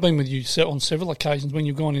know I've been with you on several occasions when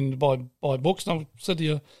you've gone in to buy books, and I've said to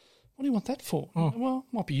you, what do you want that for? Well,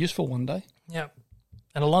 it might be useful one day. Yeah.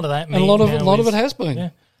 And a lot of that. And a lot of it has been. Yeah.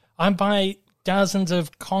 I buy dozens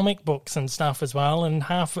of comic books and stuff as well, and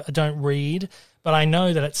half I don't read, but I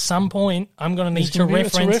know that at some point I'm going to need to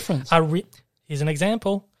reference. Here's an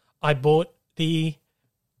example. I bought the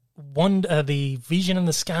Vision and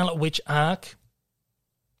the Scarlet Witch arc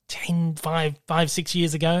 6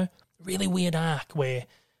 years ago. Really weird arc where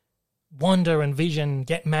Wanda and Vision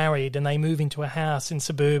get married and they move into a house in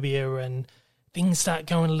suburbia and things start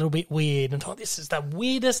going a little bit weird. And I thought, this is the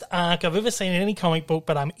weirdest arc I've ever seen in any comic book,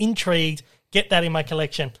 but I'm intrigued. Get that in my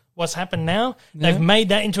collection. What's happened now? They've made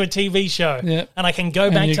that into a TV show. And I can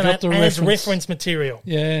go back to that as reference material.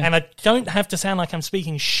 And I don't have to sound like I'm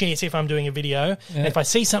speaking shit if I'm doing a video. And if I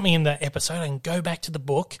see something in the episode, I can go back to the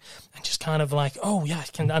book and just kind of like, I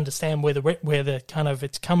can understand where the kind of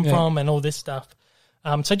it's come from and all this stuff.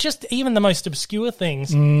 So just even the most obscure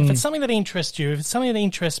things, if it's something that interests you, if it's something that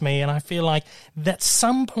interests me, and I feel like at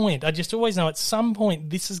some point, I just always know at some point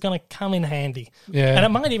this is going to come in handy. Yeah. And it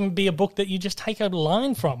might even be a book that you just take a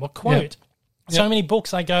line from or quote. So many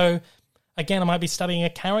books I go, again, I might be studying a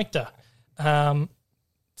character. It's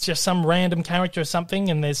just some random character or something,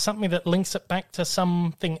 and there's something that links it back to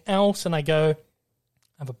something else, and I go,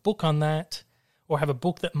 I have a book on that, or have a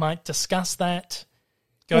book that might discuss that.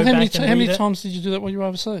 How many times did you do that while you were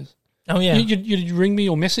overseas? Oh, yeah. You'd ring me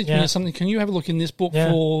or message me or something. Can you have a look in this book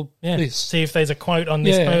for this? See if there's a quote on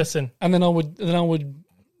this person. And then I would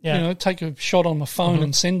take a shot on my phone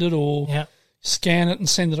and send it, or scan it and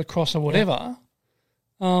send it across or whatever.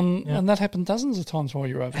 And that happened dozens of times while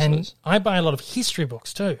you were overseas. And I buy a lot of history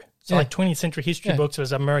books too. So like 20th century history books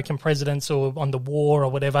as American presidents or on the war or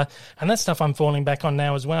whatever. And that stuff I'm falling back on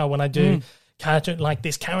now as well when I do cartoon, like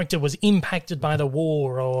this character was impacted by the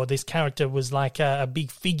war, or this character was like a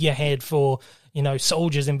big figurehead for,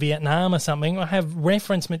 soldiers in Vietnam or something. I have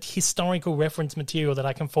historical reference material that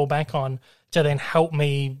I can fall back on to then help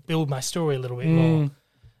me build my story a little bit more.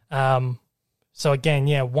 So again,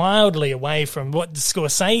 wildly away from what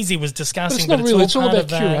Scorsese was discussing. But it's not really. It's all about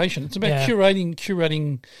curation. It's about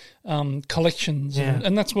curating collections,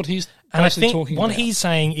 and that's what he's basically talking about. What he's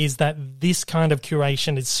saying is that this kind of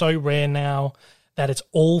curation is so rare now that it's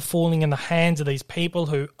all falling in the hands of these people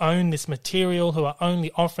who own this material, who are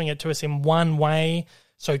only offering it to us in one way.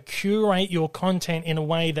 So curate your content in a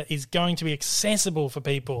way that is going to be accessible for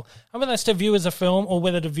people, and whether that's to view as a film or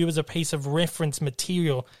whether to view as a piece of reference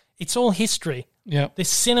material. It's all history. Yeah, this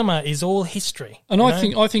cinema is all history. And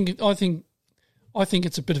I think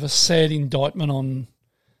it's a bit of a sad indictment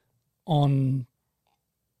on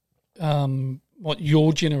what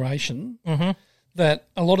your generation, that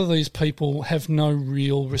a lot of these people have no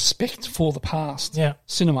real respect for the past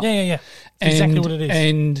cinema. Yeah. Exactly what it is.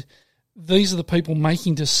 And these are the people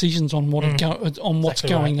making decisions on what's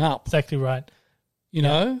going up. Exactly right. You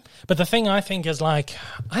know? But the thing I think is I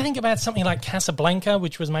think about something like Casablanca,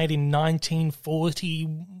 which was made in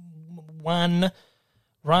 1941,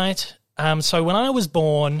 right? So when I was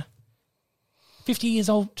born,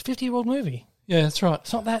 50-year-old movie. Yeah, that's right.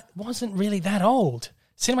 Wasn't really that old.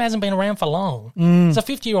 cinema hasn't been around for long. It's a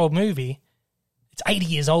 50-year-old movie. It's 80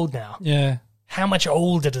 years old now. Yeah. How much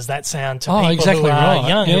older does that sound to people exactly who are right.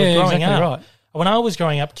 young, who are growing up? Right. When I was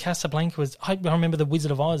growing up, Casablanca was... I remember The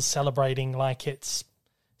Wizard of Oz celebrating like its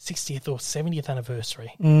 60th or 70th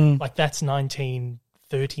anniversary. Like that's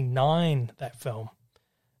 1939, that film.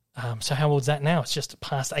 So how old is that now? It's just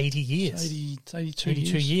past 80 years.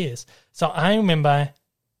 82 years. So I remember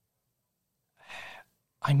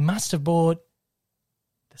I must have bought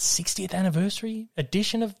the 60th anniversary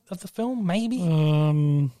edition of the film, maybe?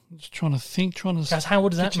 Just trying to think. Guys, how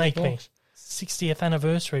old does that make me? 60th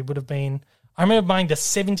anniversary would have been... I remember buying the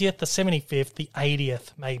 70th, the 75th, the 80th,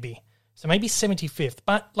 maybe. So maybe 75th.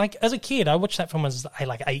 But like as a kid, I watched that film as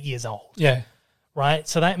like 8 years old. Yeah. Right?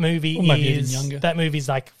 So that movie younger. That movie's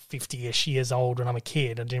like 50-ish years old when I'm a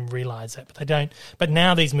kid. I didn't realise that, but they don't. But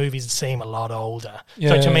now these movies seem a lot older. Yeah.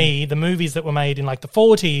 So to me, the movies that were made in like the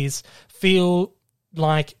 40s feel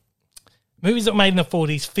like movies that were made in the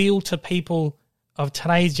 40s feel to people of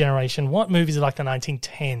today's generation what movies of like the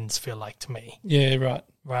 1910s feel like to me. Yeah, right.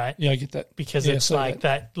 Right? Yeah, I get that. Because it's like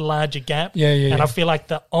that larger gap. Yeah. And I feel like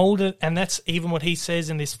the older, and that's even what he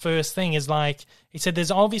says in this first thing is like, he said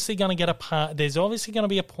there's obviously going to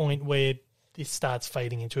be a point where this starts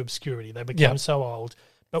fading into obscurity. They become so old,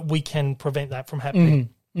 but we can prevent that from happening.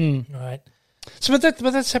 Right? So, but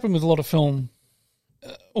that's happened with a lot of film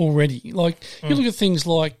already. Like, you look at things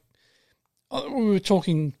like, we were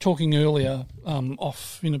talking earlier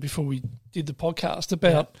off, before we did the podcast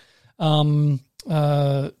about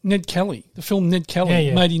Ned Kelly, the film Ned Kelly,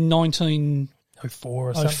 made in 1904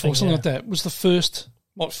 or something like that, was the first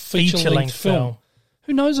feature-length film.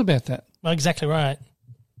 Who knows about that? Well, exactly right.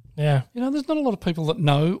 Yeah. There's not a lot of people that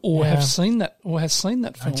know or have seen that or has seen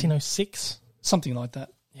that film. 1906? Something like that.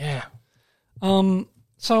 Yeah. So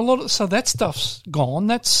that stuff's gone.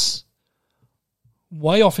 That's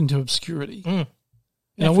way off into obscurity.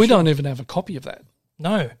 We don't even have a copy of that.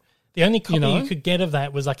 No. The only copy you could get of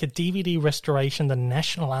that was like a DVD restoration the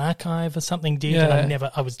National Archive or something did, and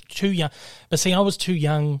I was too young. But see, I was too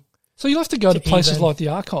young. So you'll have to go to places like the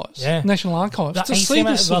archives, National Archives, to see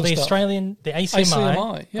this sort of stuff. The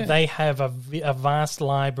ACMI, yeah. They have a vast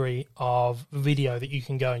library of video that you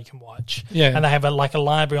can go and you can watch. Yeah. And they have a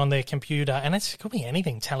library on their computer, and it could be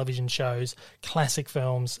anything, television shows, classic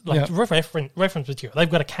films, reference material. They've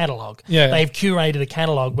got a catalogue. Yeah. They've curated a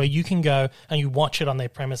catalogue where you can go and you watch it on their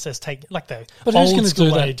premises, but who's old going to school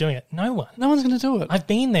do way that? of doing it. No one. No one's going to do it. I've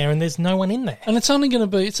been there and there's no one in there. And it's only going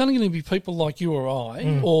to be people like you or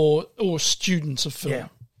I or students of film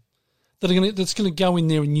that's going to go in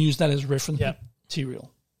there and use that as reference material.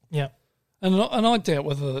 Yeah. And I doubt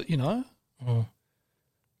whether,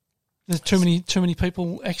 there's too many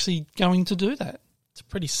people actually going to do that. It's a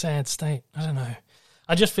pretty sad state. I don't know.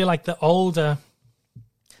 I just feel like the older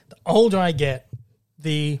I get,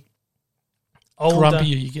 the older grumpier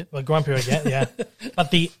you get. Well, grumpier I get, yeah. But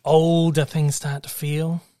the older things start to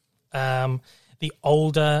feel. The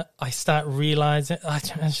older I start realizing, I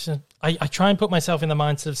try and put myself in the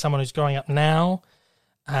mindset of someone who's growing up now,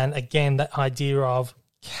 and again that idea of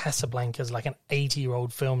Casablanca is like an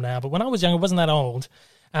 80-year-old film now. But when I was young, it wasn't that old.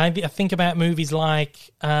 And I think about movies like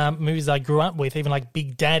movies I grew up with, even like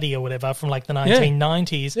Big Daddy or whatever from like the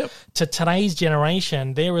 1990s to today's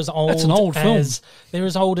generation. They're as old. That's an old film. They're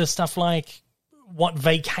as old as stuff like what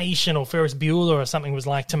Vacation or Ferris Bueller or something was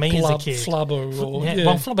like to me as a kid. Flubber.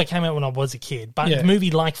 Well, Flubber came out when I was a kid, but a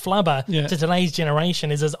movie like Flubber to today's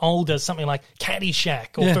generation is as old as something like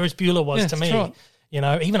Caddyshack or Ferris Bueller was to me. Right.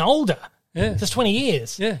 Even older. Yeah. Just 20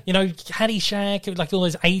 years. Yeah. Caddyshack, like all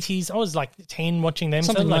those 80s. I was like 10 watching them.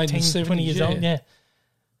 Something so like 10, 20 years old. Yeah.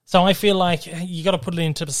 So I feel like you got to put it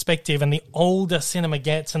into perspective, and the older cinema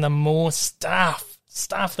gets and the more stuff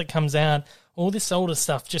that comes out, all this older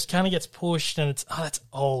stuff just kind of gets pushed, and it's, that's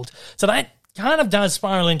old. So that kind of does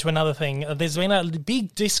spiral into another thing. There's been a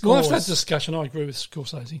big discourse. Well, after that discussion, I agree with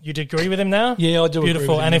Scorsese. You do agree with him now? Yeah, I do. Beautiful.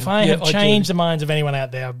 Agree with and him. If I have changed the minds of anyone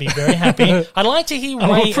out there, I'd be very happy. I'd like to hear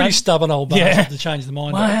I'm a pretty stubborn old bastard to change the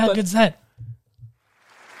mind. Well, how good's that?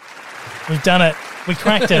 We've done it. We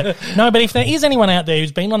cracked it. No, but if there is anyone out there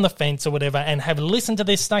who's been on the fence or whatever and have listened to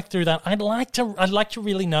this, stuck through that, I'd like to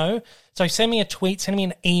really know. So send me a tweet, send me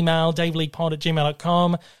an email,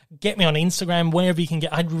 daveleepod@gmail.com. Get me on Instagram, wherever you can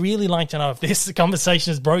get. I'd really like to know if this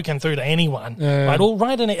conversation has broken through to anyone. Right? Or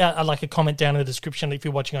write a comment down in the description if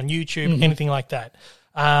you're watching on YouTube, anything like that.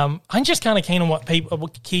 I'm just kind of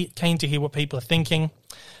keen to hear what people are thinking.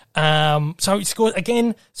 So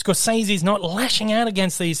Scorsese's not lashing out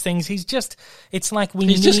against these things. He's just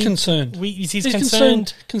concerned.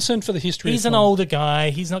 He's concerned for the history. He's an older guy.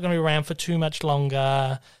 He's not going to be around for too much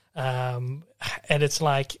longer. and it's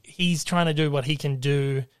like he's trying to do what he can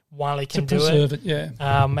do while he can to do preserve it. Yeah.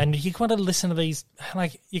 And you got to listen to these.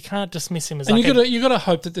 Like, you can't dismiss him as. And like you got to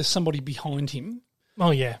hope that there's somebody behind him.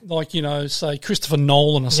 Oh yeah, like say Christopher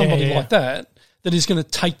Nolan or somebody like that is going to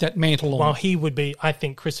take that mantle on. Well, he would be. I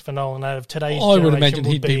think Christopher Nolan out of today's I would imagine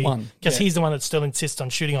he'd be one because he's the one that still insists on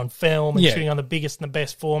shooting on film and shooting on the biggest and the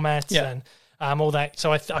best formats and all that.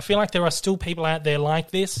 So I feel like there are still people out there like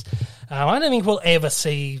this. I don't think we'll ever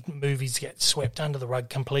see movies get swept under the rug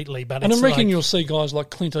completely. But and I reckon you'll see guys like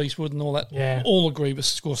Clint Eastwood and all that all agree with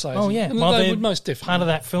Scorsese. Oh, yeah. And well, they would most definitely. Part of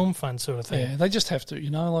that film fund sort of thing. Yeah, they just have to,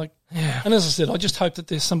 And as I said, I just hope that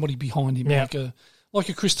there's somebody behind him, like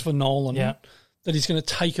a Christopher Nolan, that he's going to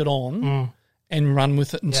take it on and run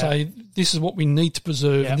with it and say, this is what we need to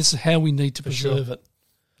preserve and this is how we need to preserve it.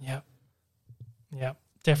 Yeah,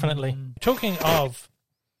 definitely. Talking of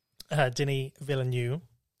Denis Villeneuve,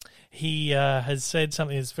 he has said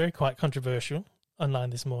something that's very quite controversial online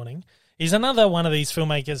this morning. He's another one of these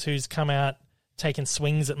filmmakers who's come out taking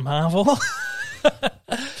swings at Marvel.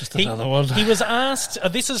 Just another one. He was asked,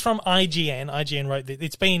 this is from IGN. IGN wrote this.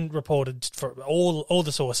 It's been reported for all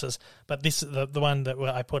the sources, but this the one that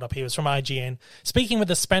I put up here was from IGN. Speaking with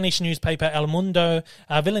the Spanish newspaper El Mundo,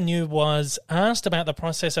 Villeneuve was asked about the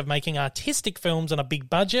process of making artistic films on a big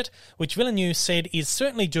budget, which Villeneuve said is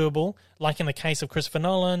certainly doable, like in the case of Christopher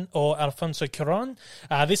Nolan or Alfonso Cuarón.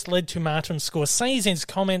 This led to Martin Scorsese's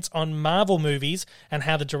comments on Marvel movies and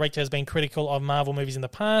how the director has been critical of Marvel movies in the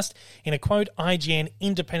past. In a quote, IGN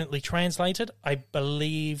independently translated, I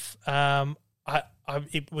believe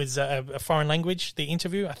it was a foreign language, the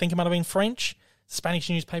interview. I think it might have been French. Spanish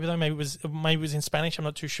newspaper, though. Maybe it was in Spanish. I'm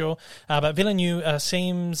not too sure. But Villeneuve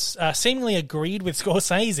seemingly agreed with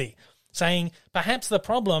Scorsese, saying, perhaps the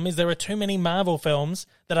problem is there are too many Marvel films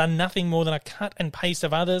that are nothing more than a cut and paste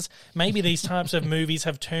of others. Maybe these types of movies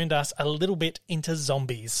have turned us a little bit into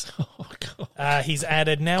zombies. Oh, God. He's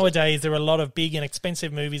added, nowadays there are a lot of big and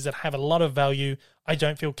expensive movies that have a lot of value. I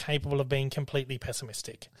don't feel capable of being completely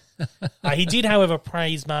pessimistic. He did, however,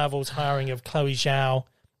 praise Marvel's hiring of Chloe Zhao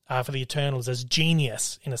for the Eternals as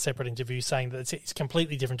genius in a separate interview, saying that it's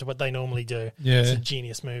completely different to what they normally do. Yeah. It's a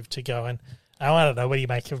genius move to go and... I don't know. What do you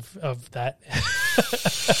make of that?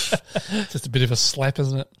 Just a bit of a slap,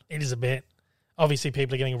 isn't it? It is a bit. Obviously,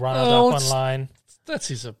 people are getting riled up online. That's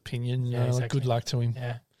his opinion. Exactly. Good luck to him.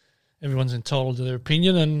 Yeah. Everyone's entitled to their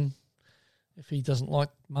opinion, and if he doesn't like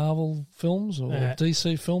Marvel films or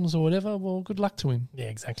DC films or whatever, well, good luck to him. Yeah,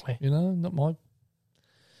 exactly. Not my...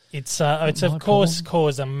 It's of course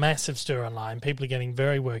caused a massive stir online. People are getting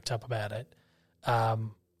very worked up about it.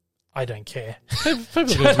 I don't care. People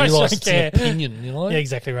don't realise it's an opinion, Yeah,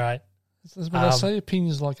 exactly right. That's what I say,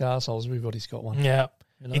 opinions like arseholes. Everybody's got one. Yeah.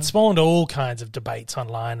 It spawned all kinds of debates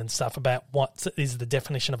online and stuff about what is the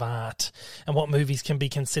definition of art and what movies can be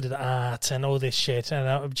considered art and all this shit. And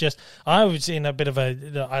I was in a bit of got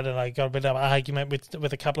a bit of an argument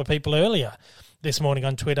with a couple of people earlier this morning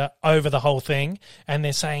on Twitter over the whole thing, and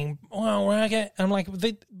they're saying, "Well, I'm like,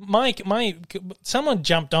 someone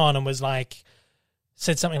jumped on and was like."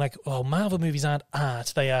 Said something like, well, Marvel movies aren't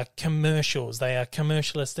art. They are commercials. They are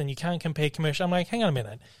commercialist, and you can't compare commercial. I'm like, hang on a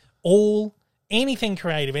minute. Anything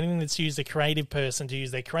creative, anything that's used a creative person to use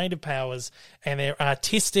their creative powers and their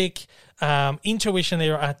artistic intuition,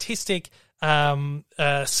 their artistic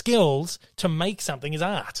skills to make something is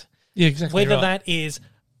art. Yeah, exactly. Whether that is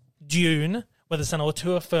Dune, whether it's an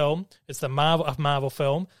auteur film, it's the Marvel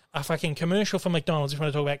film, a fucking commercial for McDonald's, if you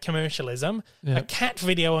want to talk about commercialism, a cat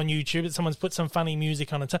video on YouTube that someone's put some funny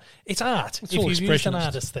music on. It's art. If you've used an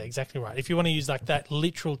artist there, exactly right. If you want to use like that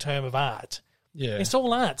literal term of art, it's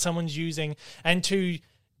all art someone's using. And to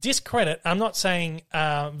discredit, I'm not saying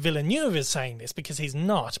Villeneuve is saying this because he's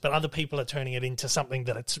not, but other people are turning it into something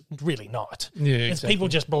that it's really not. Yeah, exactly. People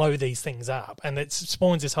just blow these things up and it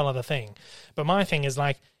spawns this whole other thing. But my thing is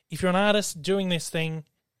like, if you're an artist doing this thing,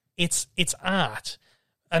 it's art.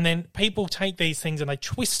 And then people take these things and they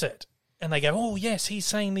twist it and they go, oh, yes, he's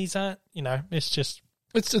saying these aren't, it's just...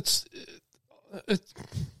 It's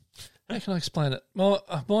how can I explain it?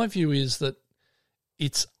 My view is that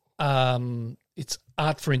it's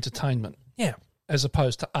art for entertainment. Yeah. As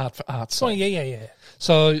opposed to art for art's sake. Oh, yeah.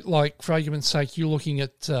 So, like, for argument's sake, you're looking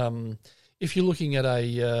at... if you're looking at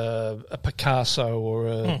a Picasso or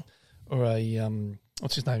a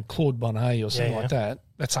what's his name, Claude Monet or something like that,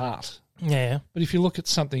 that's art. Yeah. But if you look at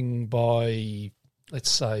something by, let's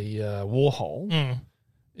say, Warhol,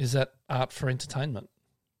 is that art for entertainment?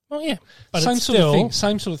 Well, yeah. But same sort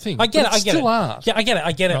of thing. I get it. It's still art. Yeah, I get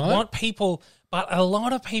it. Right? But a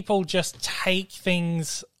lot of people just take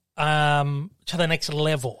things to the next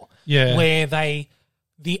level. Yeah. Where they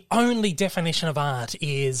the only definition of art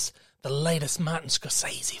is the latest Martin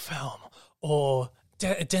Scorsese film or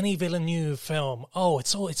Denis Villeneuve film. Oh,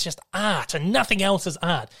 it's just art and nothing else is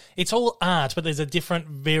art. It's all art, but there's a different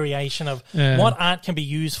variation of what art can be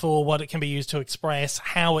used for, what it can be used to express,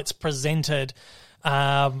 how it's presented.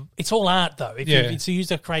 It's all art, though. If it's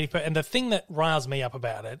used as a creative, and the thing that riles me up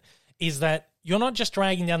about it is that you're not just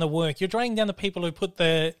dragging down the work; you're dragging down the people who put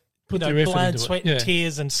the blood, sweat,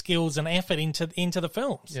 tears, and skills and effort into the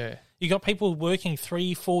films. Yeah. You got people working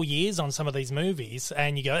 3-4 years on some of these movies,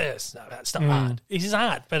 and you go, that's not art. It is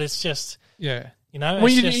art, but it's just you know. Well,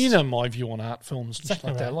 you know my view on art films and stuff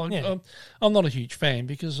like that. Like, I'm not a huge fan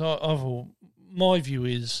because my view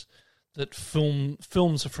is that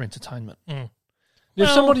films are for entertainment. If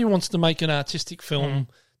somebody wants to make an artistic film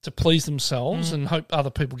to please themselves and hope other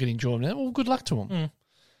people get enjoyment out, well, good luck to them.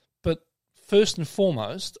 But first and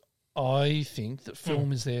foremost, I think that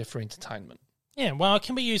film is there for entertainment. Yeah, well, it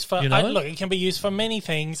can be used for look. It can be used for many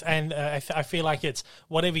things, and I feel like it's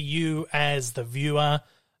whatever you, as the viewer,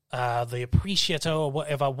 the appreciator, or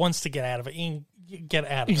whatever, wants to get out of it. Get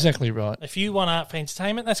out of exactly it. Right. If you want art for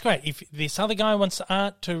entertainment, that's great. If this other guy wants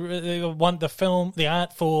art to want the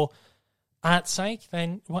art for art's sake,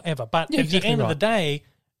 then whatever. But at the end of the day,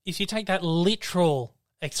 if you take that literal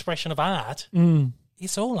expression of art,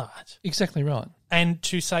 it's all art. Exactly right. And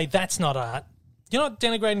to say that's not art, you're not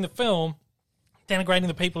denigrating the film, denigrating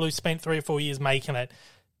the people who spent 3 or 4 years making it,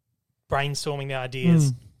 brainstorming the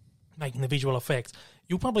ideas, making the visual effects.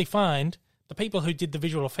 You'll probably find the people who did the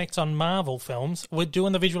visual effects on Marvel films were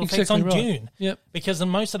doing the visual effects on Dune. Yep. Because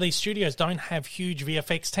most of these studios don't have huge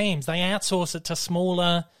VFX teams. They outsource it to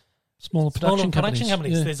smaller production companies.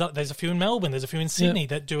 Yeah. There's a few in Melbourne, there's a few in Sydney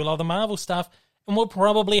that do a lot of the Marvel stuff, and we're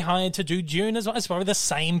probably hired to do Dune as well. It's probably the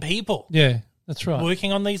same people. Yeah, that's right.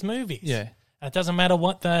 Working on these movies. Yeah. And it doesn't matter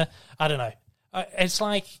what I don't know. It's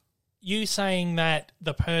like you saying that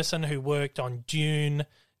the person who worked on Dune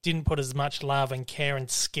didn't put as much love and care and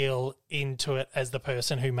skill into it as the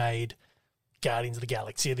person who made Guardians of the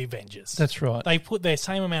Galaxy or the Avengers. That's right. They put their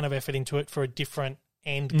same amount of effort into it for a different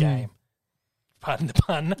end game. Pardon the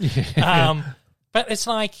pun. Yeah. But it's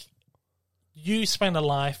like you spend a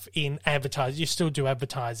life in advertising. You still do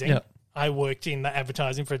advertising. Yep. I worked in the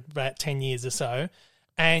advertising for about 10 years or so.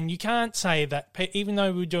 And you can't say that even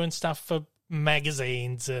though we were doing stuff for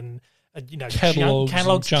magazines and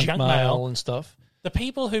catalogs, junk mail and stuff, the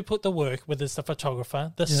people who put the work, whether it's the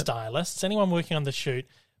photographer, the stylists, anyone working on the shoot,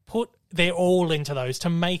 put their all into those to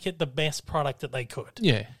make it the best product that they could.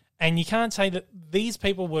 Yeah. And you can't say that these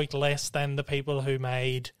people worked less than the people who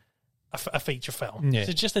made a feature film. Yeah.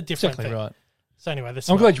 It's just a different thing. Right. So anyway,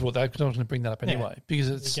 I'm glad you brought that because I was going to bring that up anyway because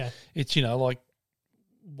it's like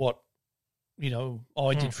what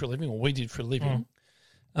I did for a living or we did for a living,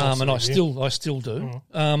 and I still do,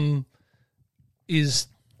 is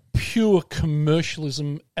pure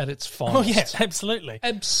commercialism at its finest. Oh yeah, absolutely.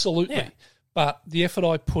 Yeah. But the effort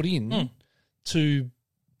I put in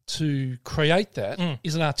to create that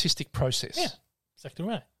is an artistic process. Yeah, exactly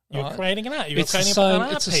right. You're creating an art. It's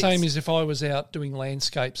the same as if I was out doing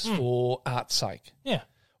landscapes for art's sake. Yeah.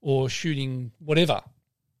 Or shooting whatever.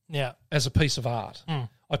 Yeah. As a piece of art.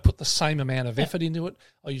 I put the same amount of effort into it.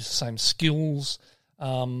 I use the same skills.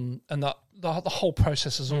 And the whole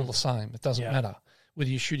process is all the same. It doesn't matter whether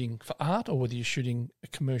you're shooting for art or whether you're shooting a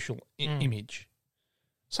commercial image.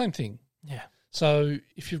 Same thing. Yeah. So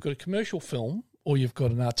if you've got a commercial film or you've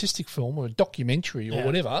got an artistic film or a documentary or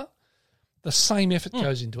whatever, the same effort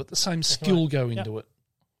goes into it, the same skill go into it.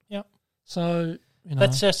 Yep. So,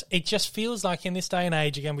 it just feels like in this day and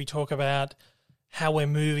age, again, we talk about how we're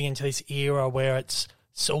moving into this era where it's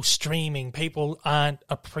so streaming. People aren't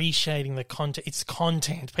appreciating the content. It's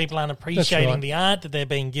content. People aren't appreciating the art that they're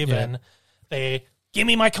being given. They're, give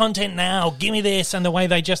me my content now, give me this. And the way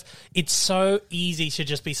it's so easy to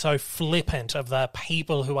just be so flippant of the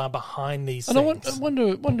people who are behind these things. I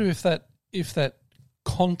wonder if that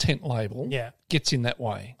content label gets in that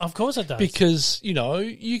way. Of course it does. Because,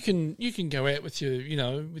 you can go out with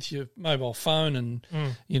your mobile phone and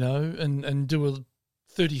and do a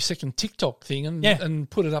 30-second TikTok thing and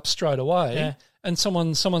put it up straight away and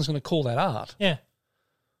someone's going to call that art. Yeah.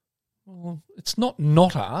 Well, it's not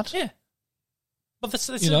art. Yeah. But that's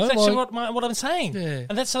exactly what I'm saying. Yeah.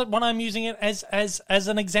 And that's what I'm using it as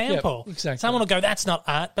an example. Yep, exactly. Someone will go, that's not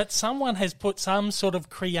art, but someone has put some sort of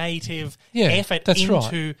creative effort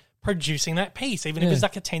into producing that piece, even if it's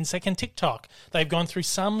like a 10-second TikTok. They've gone through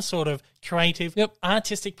some sort of creative,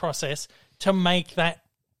 artistic process to make that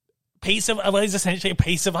is essentially a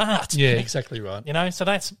piece of art. Yeah, exactly right. You know, so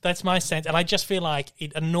that's my sense, and I just feel like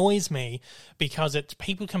it annoys me because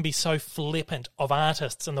people can be so flippant of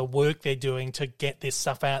artists and the work they're doing to get this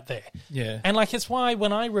stuff out there. Yeah, and like it's why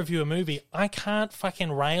when I review a movie, I can't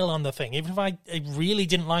fucking rail on the thing, even if I really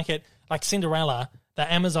didn't like it. Like Cinderella,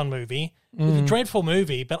 the Amazon movie, it's a dreadful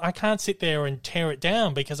movie, but I can't sit there and tear it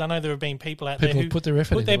down because I know there have been people out there who put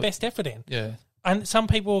their best effort in. Yeah, and some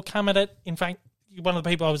people will come at it. In fact, one of the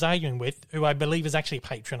people I was arguing with, who I believe is actually a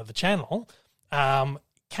patron of the channel,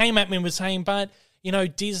 came at me and was saying, but, you know,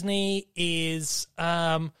 Disney is,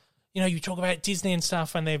 you talk about Disney and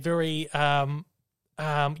stuff and they're very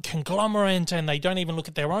conglomerate and they don't even look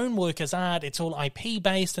at their own work as art. It's all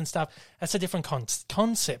IP-based and stuff. That's a different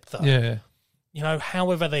concept, though. Yeah. You know,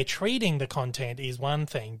 however they're treating the content is one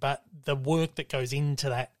thing, but the work that goes into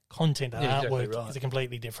that content and artwork is a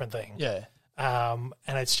completely different thing. Yeah. And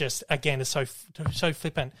it's just, again, it's so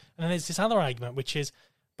flippant. And then there's this other argument, which is,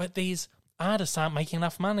 but these artists aren't making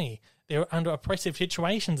enough money. They're under oppressive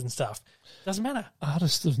situations and stuff. Doesn't matter.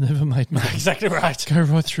 Artists have never made money. Exactly right. Go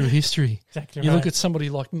right through history. Exactly you right. look at somebody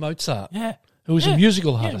like Mozart. Yeah. Who was a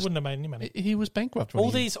musical artist. Yeah, wouldn't have made any money. He was bankrupt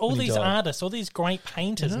all these artists, all these great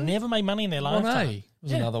painters never made money in their lifetime. Monet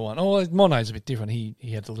was another one. Oh, Monet's a bit different. He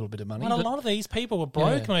had a little bit of money. Well, a lot of these people were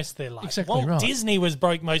broke most of their life. Exactly Walt Disney was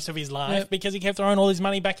broke most of his life because he kept throwing all his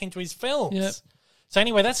money back into his films. Yep. So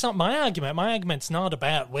anyway, that's not my argument. My argument's not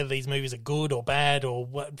about whether these movies are good or bad or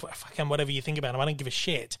fucking whatever you think about them. I don't give a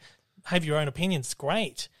shit. Have your own opinions,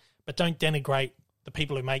 great. But don't denigrate the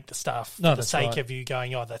people who make the stuff for the sake of you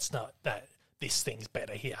going, oh, that's not that. This thing's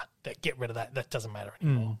better here. Get rid of that. That doesn't matter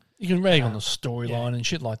anymore. You can rag on the storyline and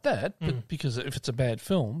shit like that, but because if it's a bad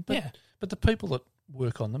film, but the people that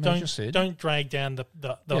work on them, as you said, don't drag down the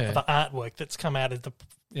artwork that's come out of the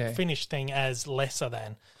finished thing as lesser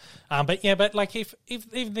than. But like if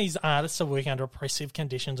these artists are working under oppressive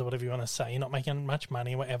conditions or whatever you want to say, you're not making much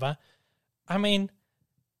money or whatever. I mean,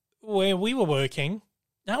 where we were working,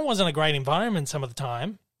 that wasn't a great environment some of the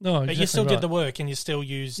time. No, but you still did the work and you still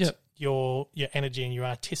used your energy and your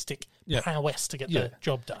artistic prowess to get the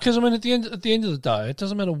job done. Because I mean, at the end of the day, it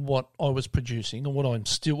doesn't matter what I was producing or what I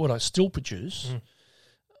still produce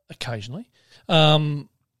occasionally.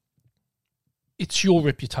 It's your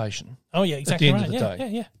reputation. Oh yeah, exactly. At the end of the day,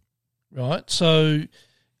 yeah. Right. So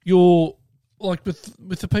you're like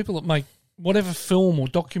with the people that make whatever film or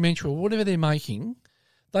documentary or whatever they're making.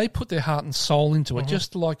 They put their heart and soul into it,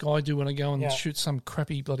 just like I do when I go and shoot some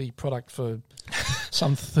crappy bloody product for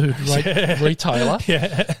some third-rate retailer.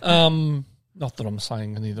 Yeah. Not that I'm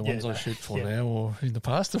saying any of the ones I shoot for now or in the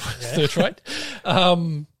past are third-rate.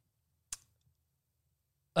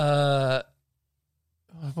 What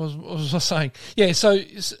was I saying? Yeah, so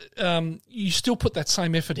you still put that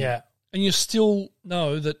same effort in. And you still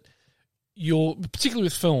know that you're, particularly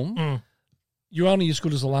with film, you're only as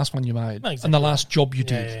good as the last one you made and the last job you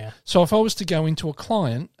did. Yeah. So if I was to go into a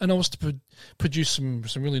client and I was to produce some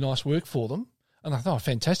really nice work for them, and I thought, oh,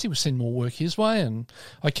 fantastic, we'll send more work his way, and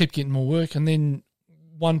I keep getting more work, and then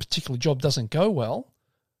one particular job doesn't go well,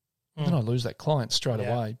 then I lose that client straight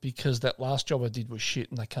away because that last job I did was shit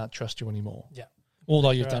and they can't trust you anymore. Yeah.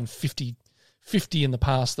 Although you've done 50 in the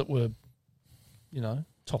past that were,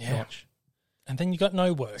 top notch. And then you got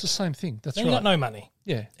no work. It's the same thing. That's then right. you got no money.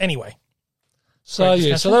 Yeah. Anyway. So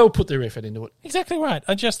so they'll put their effort into it. Exactly right.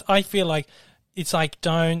 I feel like it's like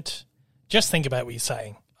just think about what you're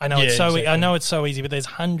saying. I know I know it's so easy, but there's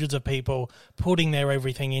hundreds of people putting their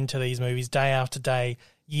everything into these movies day after day,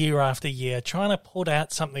 year after year, trying to put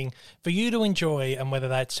out something for you to enjoy, and whether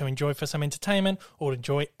that's to enjoy for some entertainment or to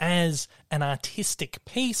enjoy as an artistic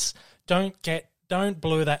piece. Don't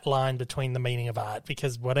blur that line between the meaning of art,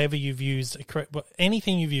 because whatever you've used,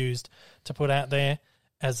 anything you've used to put out there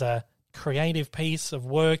as a creative piece of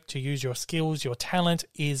work to use your skills, your talent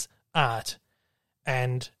is art.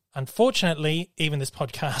 And unfortunately, even this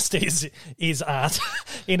podcast is art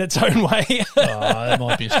in its own way. That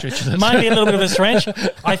might be a stretch. Might be a little bit of a stretch.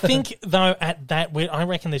 I think, though, at that, I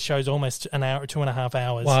reckon this show's almost an hour, 2.5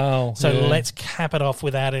 hours. Wow. So let's cap it off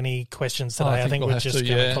without any questions today. I think we're just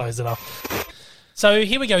going to close it off. So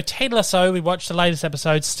here we go. Ted Lasso. We watched the latest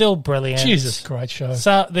episode. Still brilliant. Jesus, great show.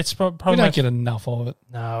 So that's probably we don't get enough of it.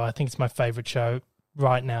 No, I think it's my favourite show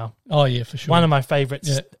right now. Oh yeah, for sure. One of my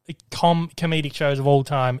favourites, comedic shows of all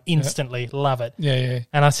time. Instantly love it. Yeah.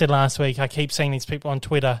 And I said last week, I keep seeing these people on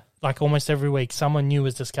Twitter, like almost every week, someone new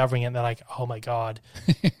is discovering it. And they're like, "Oh my god,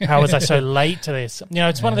 how was I so late to this?"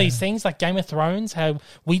 It's one of these things like Game of Thrones, how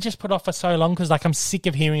we just put off for so long because I'm sick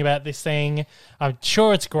of hearing about this thing. I'm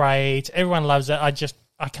sure it's great, everyone loves it.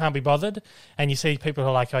 I can't be bothered. And you see people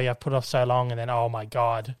who are like, "Oh yeah, I've put off so long," and then, "Oh my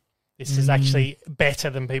god, This is actually better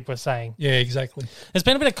than people are saying. Yeah, exactly. There's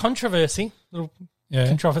been a bit of controversy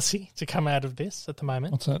to come out of this at the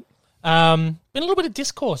moment. What's that? Been a little bit of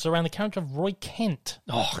discourse around the character of Roy Kent.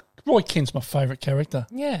 Oh, Roy Kent's my favourite character.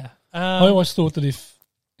 Yeah. I always thought that if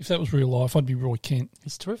that was real life, I'd be Roy Kent.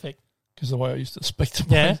 He's terrific. Because the way I used to speak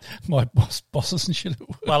to my bosses and shit at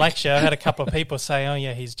work. Well, actually, I had a couple of people say, oh,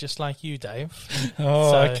 yeah, he's just like you, Dave.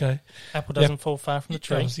 Oh, okay. Apple doesn't fall far from the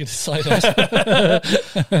tree. I was going to say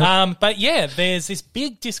that. But, yeah, there's this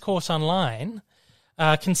big discourse online.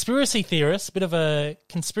 Conspiracy theorists, bit of a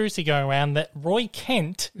conspiracy going around that Roy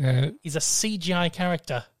Kent is a CGI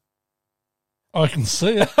character. I can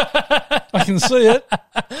see it. I can see it.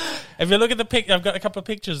 If you look at the pic, I've got a couple of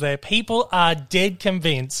pictures there. People are dead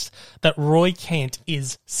convinced that Roy Kent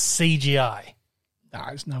is CGI. No,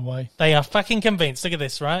 there's no way. They are fucking convinced. Look at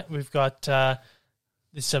this, right? We've got there's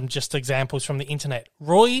some just examples from the internet.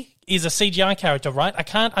 Roy is a CGI character, right? I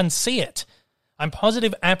can't unsee it. I'm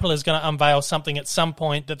positive Apple is going to unveil something at some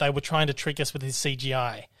point that they were trying to trick us with his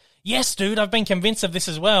CGI. Yes, dude, I've been convinced of this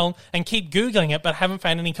as well and keep Googling it but haven't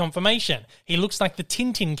found any confirmation. He looks like the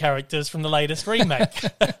Tintin characters from the latest remake.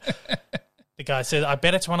 The guy said, I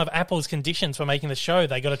bet it's one of Apple's conditions for making the show.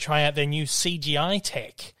 They got to try out their new CGI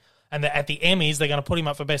tech. And at the Emmys, they're going to put him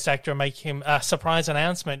up for Best Actor and make him a surprise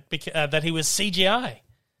announcement that he was CGI.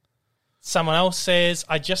 Someone else says,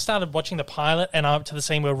 I just started watching the pilot and I'm up to the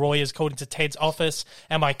scene where Roy is called into Ted's office.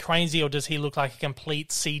 Am I crazy or does he look like a complete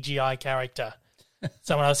CGI character?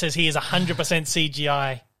 Someone else says he is 100%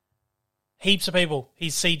 CGI. Heaps of people.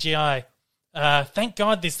 He's CGI. Thank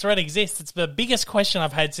God this thread exists. It's the biggest question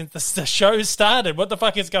I've had since the show started. What the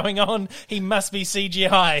fuck is going on? He must be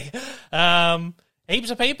CGI.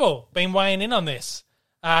 Heaps of people been weighing in on this.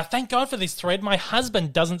 Thank God for this thread. My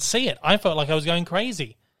husband doesn't see it. I felt like I was going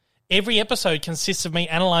crazy. Every episode consists of me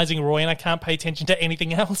analysing Roy and I can't pay attention to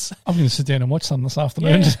anything else. I'm going to sit down and watch some this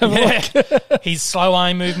afternoon. Just have a look. His slow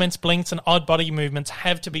eye movements, blinks and odd body movements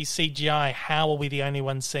have to be CGI. How are we the only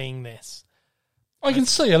ones seeing this? I can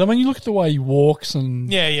see it. I mean, you look at the way he walks and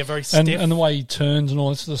very stiff, and the way he turns and all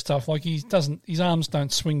this sort of stuff. Like his arms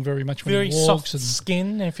don't swing very much when very he walks. Soft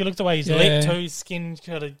skin. And if you look at the way he's lit too, his skin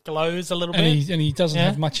kind of glows a little bit. And he doesn't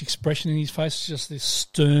have much expression in his face. It's just this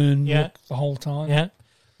stern look the whole time. Yeah.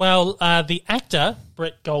 Well, the actor,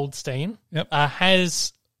 Brett Goldstein,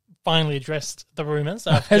 has finally addressed the rumours.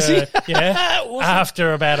 Has he? Yeah.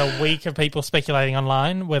 After about a week of people speculating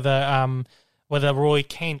online whether Roy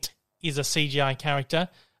Kent is a CGI character.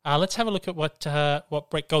 Let's have a look at what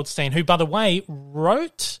Brett Goldstein, who, by the way,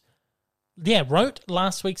 wrote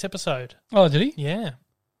last week's episode. Oh, did he? Yeah. That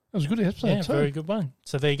was a good episode too. Very good one.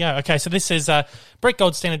 So there you go. Okay, so this is Brett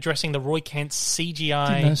Goldstein addressing the Roy Kent CGI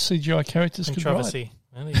Didn't know CGI characters controversy.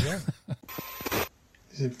 Well, there you go.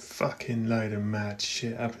 There's a fucking load of mad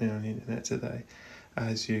shit happening on the internet today,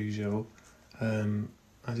 as usual.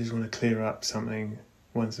 I just want to clear up something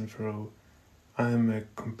once and for all. I am a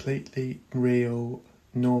completely real,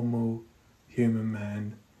 normal human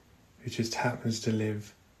man who just happens to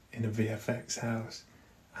live in a VFX house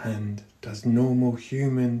and does normal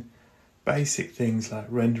human basic things like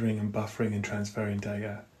rendering and buffering and transferring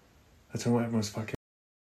data. That's what everyone's fucking...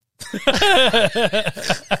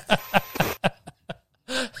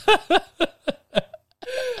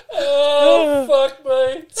 Oh, fuck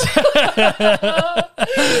me.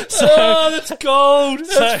 That's gold.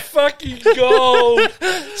 That's fucking gold.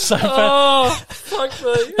 Fuck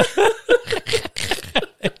me.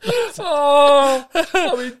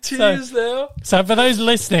 I'm in tears now. So for those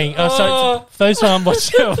listening, for those who aren't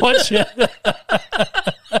watching.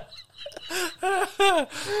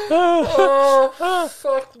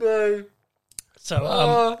 Fuck me.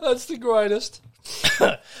 So that's the greatest.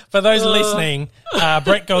 For those listening,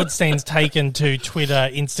 Brett Goldstein's taken to Twitter,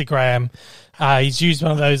 Instagram. He's used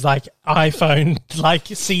one of those like iPhone like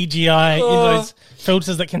CGI those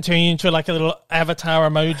filters that can turn you into like a little avatar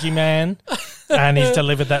emoji man, and he's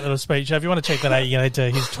delivered that little speech. So if you want to check that out, you go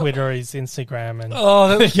to his Twitter, his Instagram, and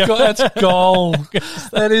that's gold.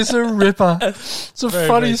 That is a ripper. It's the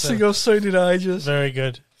funniest thing I've seen in ages. Very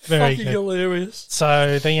good. Very fucking hilarious.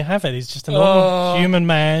 So there you have it. He's just a normal human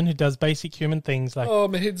man who does basic human things like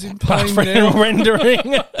my head's in pain now.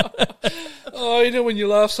 Rendering. You know when you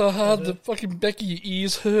laugh so hard the fucking back of your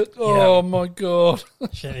ears hurt? Oh my God.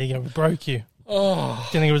 Shit, there you go. We broke you. Oh.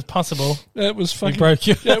 Didn't think it was possible. That was fucking... We broke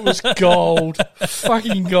you. That was gold.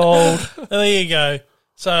 Fucking gold. There you go.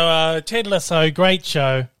 So Ted Lasso, great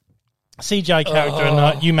show. CGI character or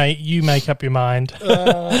not, you make up your mind.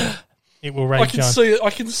 It will rage on. See it.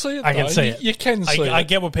 I can see it. I can see it. You can see it. I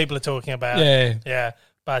get what people are talking about. Yeah. Yeah.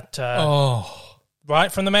 But Right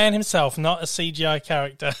from the man himself, not a CGI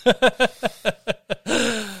character.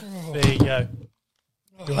 There you go.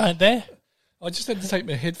 You right there? I just had to take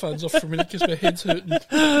my headphones off for a minute because my head's hurting.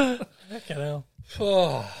 Okay, now.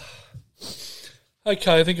 Oh.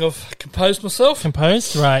 Okay, I think I've composed myself.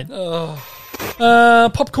 Composed? Right.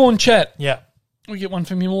 Popcorn chat. Yeah. We get one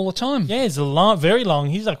from him all the time. Yeah, he's very long.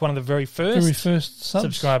 He's like one of the very first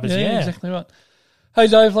subscribers. Yeah, exactly right. Hey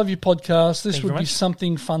Dave, love your podcast. This Thank you would very be much.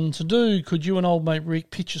 something fun to do. Could you and old mate Rick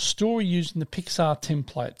pitch a story using the Pixar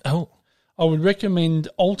template? Oh. I would recommend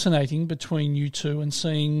alternating between you two and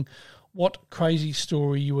seeing what crazy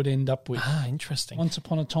story you would end up with. Ah, interesting. Once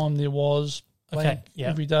upon a time there was blank, Okay, yeah.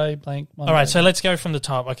 every day, blank, one All right, day. so let's go from the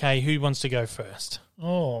top. Okay, who wants to go first?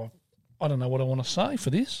 Oh, I don't know what I want to say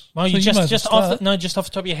for this. Well, So you may as just well off start. just off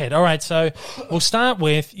the top of your head. All right, so we'll start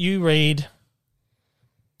with you read.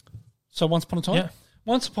 So once upon a time? Yeah.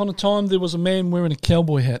 Once upon a time there was a man wearing a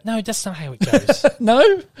cowboy hat. No, that's not how it goes.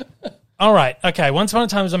 No? All right, okay. Once upon a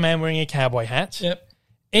time there was a man wearing a cowboy hat. Yep.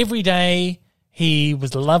 Every day he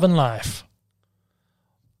was loving life.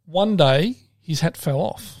 One day his hat fell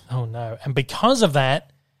off. Oh no! And because of that,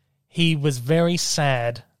 he was very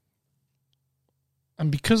sad. And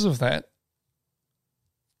because of that,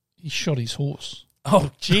 he shot his horse. Oh,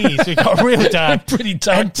 geez, we got real dark. Pretty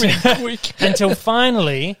dark, pretty quick. Until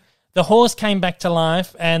finally, the horse came back to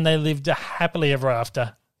life, and they lived happily ever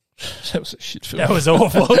after. That was a shit film. That was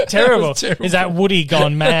awful, terrible. terrible. Is that Woody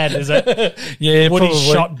gone mad? Is it? Yeah, Woody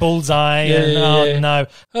probably. shot bullseye. Yeah, and, yeah, oh yeah. no!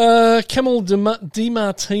 Camel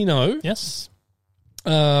DiMartino, Yes.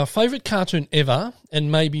 favourite cartoon ever,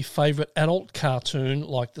 and maybe favourite adult cartoon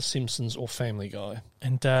like The Simpsons or Family Guy.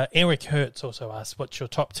 And Eric Hertz also asked, what's your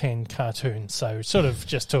top 10 cartoons? So sort of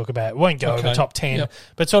just talk about, won't go over top 10, Yep.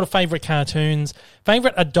 but sort of favourite cartoons.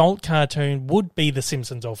 Favourite adult cartoon would be The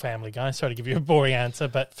Simpsons or Family Guy. Sorry to give you a boring answer,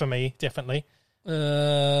 but for me, definitely.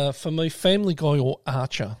 For me, Family Guy or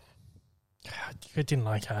Archer. I didn't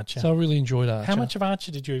like Archer. So I really enjoyed Archer. How much of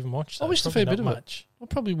Archer did you even watch? Though? I watched a Probably fair bit not of much. it. I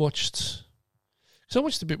probably watched... So I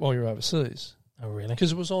watched a bit while you were overseas. Oh, really?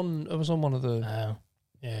 Because it was on one of the Oh,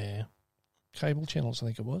 yeah. cable channels, I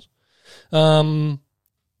think it was. I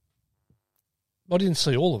didn't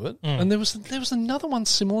see all of it. And there was another one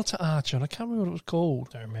similar to Archer, and I can't remember what it was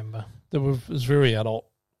called. Don't remember. It was very adult.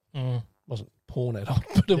 Wasn't porn adult,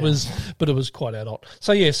 but it was quite adult.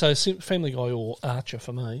 So yeah, Family Guy or Archer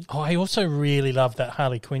for me. Oh, I also really loved that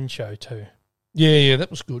Harley Quinn show too. Yeah, that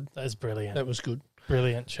was good. That was brilliant. That was good.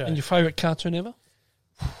 Brilliant show. And your favourite cartoon ever?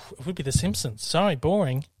 It would be The Simpsons. Sorry,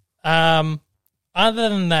 boring. Other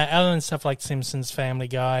than that, other than stuff like Simpsons, Family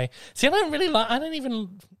Guy. See, wouldn't really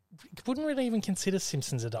even consider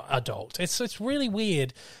Simpsons adult. It's really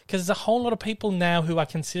weird because there's a whole lot of people now who are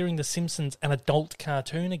considering The Simpsons an adult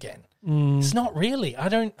cartoon again. It's not really.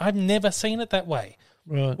 I've never seen it that way.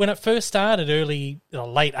 Right. When it first started, late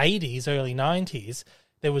 80s, early 90s,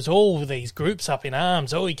 there was all these groups up in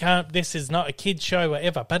arms. Oh, this is not a kid's show,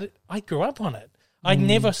 whatever. But I grew up on it. I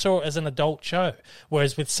never saw it as an adult show.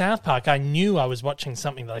 Whereas with South Park, I knew I was watching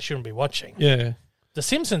something that I shouldn't be watching. Yeah. The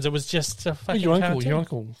Simpsons, it was just a fucking Your cartoon.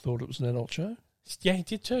 uncle thought it was an adult show. Yeah, he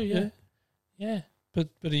did too, yeah. But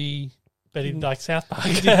he liked South Park.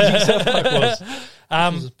 didn't think South Park was.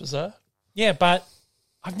 Which is bizarre. Yeah, but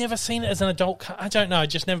I've never seen it as an adult. I don't know. I've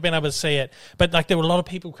just never been able to see it. But there were a lot of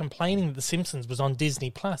people complaining that The Simpsons was on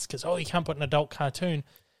Disney Plus because you can't put an adult cartoon.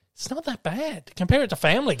 It's not that bad. Compare it to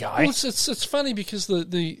Family Guy. Well, it's funny because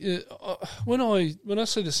when I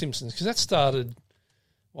see The Simpsons, because that started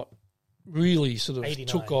really sort of 89.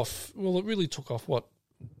 took off. Well, it really took off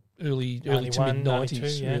early to 91, mid 90s, 92,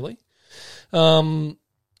 yeah. really. Well,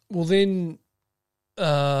 then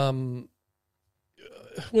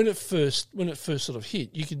when it first sort of hit,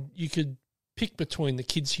 you could pick between the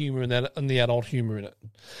kids' humour and the adult humour in it.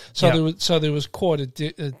 So there was quite a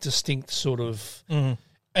distinct sort of.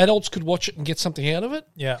 Adults could watch it and get something out of it.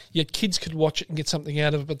 Yeah. Yet kids could watch it and get something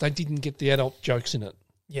out of it, but they didn't get the adult jokes in it.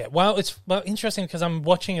 Yeah, well, it's interesting because I'm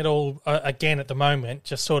watching it all again at the moment,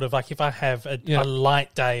 just sort of like if I have a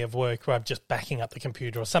light day of work where I'm just backing up the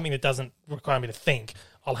computer or something that doesn't require me to think,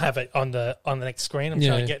 I'll have it on the next screen. I'm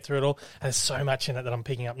trying to get through it all. And there's so much in it that I'm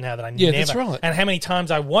picking up now that I never... that's right. And how many times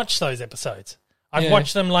I watch those episodes. I've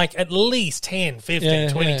watched them like at least 10,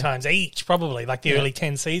 15, 20 times each, probably, like the early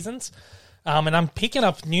 10 seasons. And I'm picking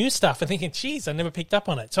up new stuff and thinking, geez, I never picked up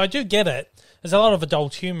on it. So I do get it. There's a lot of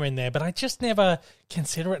adult humour in there, but I just never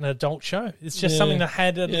consider it an adult show. It's just something that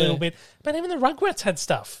had a little bit. But even the Rugrats had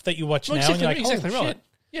stuff that you watch now. Exactly, and you're like, exactly holy right.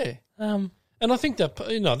 shit. Yeah. And I think that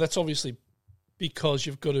that's obviously because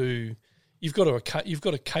you've got to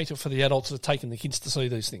cater for the adults that are taking the kids to see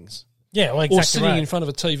these things. Yeah, well, exactly or sitting right. in front of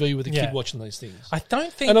a TV with a Yeah. kid watching these things. I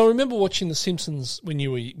don't think... And I remember watching The Simpsons when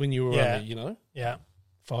you were Yeah. only, Yeah.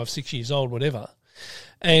 5, 6 years old, whatever.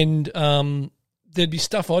 And there'd be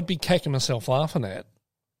stuff I'd be cacking myself laughing at,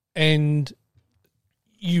 and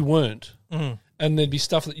you weren't. Mm. And there'd be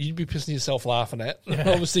stuff that you'd be pissing yourself laughing at. And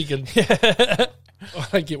I was thinking, I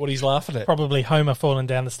don't get what he's laughing at. Probably Homer falling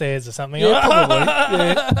down the stairs or something. Yeah, probably.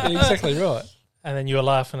 Yeah, exactly right. And then you were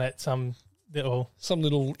laughing at some little... Some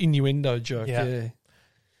little innuendo joke. Yeah.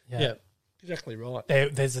 Yeah. Exactly right.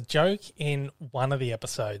 There's a joke in one of the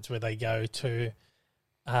episodes where they go to...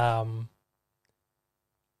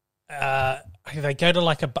 they go to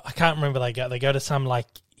like I can't remember they go to some like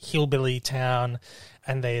hillbilly town,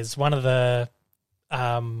 and there's one of the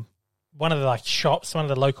like shops, one of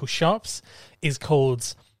the local shops is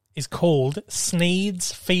called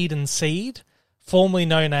Sneed's Feed and Seed, formerly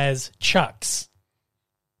known as Chuck's.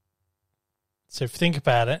 So if you think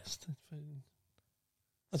about it,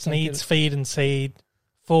 Sneed's Feed and Seed.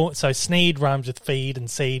 So Sneed rhymes with feed and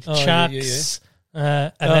seed. Oh, Chuck's.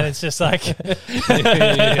 And then it's just like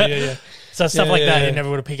yeah. So stuff like that yeah. you never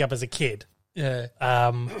would have picked up as a kid. Yeah.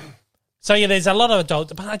 So yeah, there's a lot of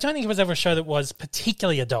adult, but I don't think it was ever a show that was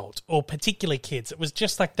particularly adult or particularly kids. It was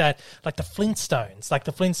just like that, like the Flintstones. Like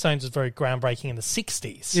the Flintstones was very groundbreaking in the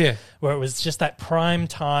 60s. Yeah. Where it was just that prime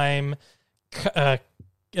time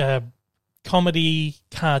comedy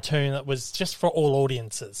cartoon that was just for all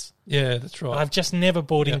audiences. Yeah, that's right. I've just never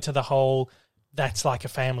bought into the whole that's like a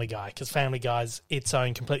Family Guy, because Family Guy's its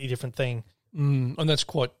own completely different thing. And it's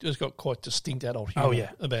got quite distinct adult humour. Oh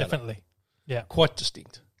yeah, about definitely. it. Yeah, Quite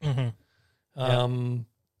distinct. mm-hmm.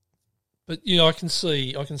 But I can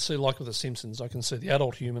see like with the Simpsons, I can see the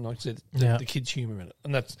adult humour, and I can see the kids' humour in it,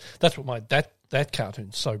 and that's what that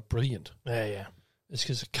cartoon's so brilliant. Yeah. It's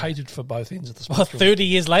because it catered for both ends of the Well, spectrum. 30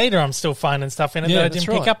 years later, I'm still finding stuff in it that I didn't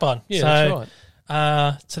pick up on. Yeah, so, that's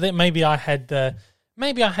right. So that maybe I had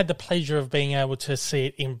the pleasure of being able to see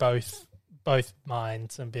it in both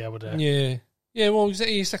minds and be able to. Yeah. Well,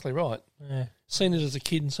 exactly right. Yeah. Seen it as a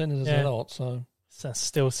kid and seen it as an adult. So it's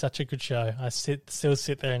still such a good show. I still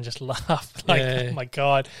sit there and just laugh like, Yeah. oh my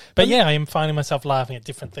god. But yeah, I am finding myself laughing at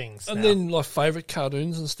different things. and now. then like favourite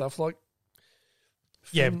cartoons and stuff like.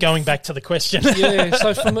 Going back to the question. Yeah.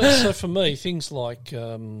 So for me, things like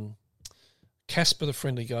Casper the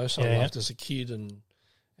Friendly Ghost I loved as a kid, and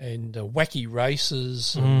Wacky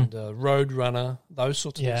Races and Roadrunner, those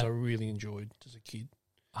sorts of things I really enjoyed as a kid.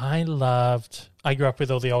 I grew up with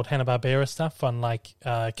all the old Hanna-Barbera stuff on like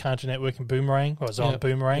Cartoon Network and Boomerang. Or it was on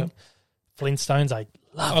Boomerang. Yep. Flintstones, I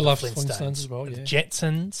love the Flintstones as well, yeah.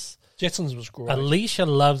 Jetsons. Jetsons was great. Alicia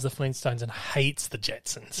loves the Flintstones and hates the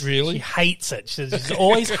Jetsons. Really? She hates it. She's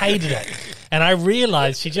always hated it. And I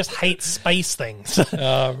realised she just hates space things.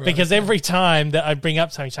 Right. Because every time that I bring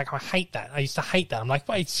up something, she's like, oh, I hate that. I used to hate that. I'm like,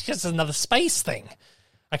 wait, it's just another space thing.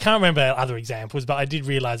 I can't remember other examples, but I did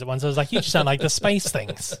realise it once. I was like, you just don't like the space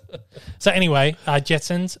things. So anyway,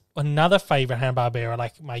 Jetsons, another favourite Hanna-Barbera,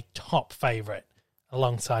 like my top favourite,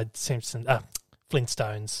 alongside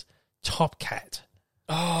Flintstones, Top Cat.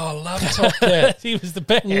 Oh, I love Top Cat. He was the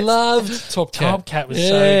best. Loved Top Cat. Top Cat was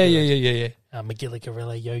so good. Yeah. Magilla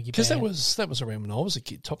Gorilla, Yogi Because Bear. that was around when I was a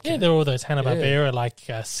kid. Top Cat. Yeah, there were all those Hanna-Barbera, like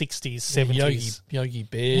 60s, 70s. Yogi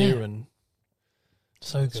Bear and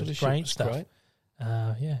So good. sort of Great was stuff. Great.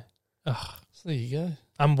 Yeah. Ugh. So there you go.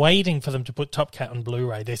 I'm waiting for them to put Top Cat on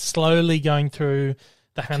Blu-ray. They're slowly going through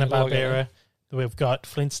the Hanna-Barbera. We've got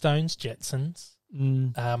Flintstones, Jetsons.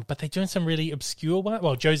 But they're doing some really obscure one.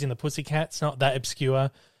 Well, Josie and the Pussycats, not that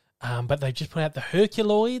obscure. But they just put out the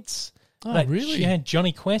Herculoids. Oh, really? Yeah,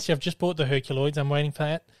 Johnny Quest. I've just bought the Herculoids. I'm waiting for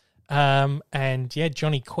that. And yeah,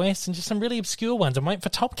 Johnny Quest and just some really obscure ones. I'm waiting for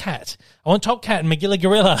Top Cat. I want Top Cat and Magilla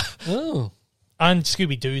Gorilla. Oh. And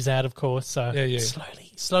Scooby-Doo's out, of course. So Yeah.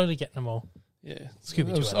 slowly getting them all. Yeah.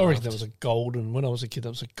 Scooby-Doo I reckon that was a golden, when I was a kid, that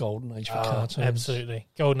was a golden age for cartoons. Absolutely.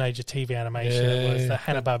 Golden age of TV animation. It was the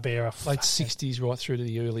Hanna-Barbera. Late 60s right through to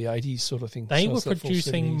the early 80s sort of thing. They So were it's that full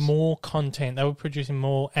producing 70s. more content. They were producing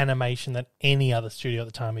more animation than any other studio at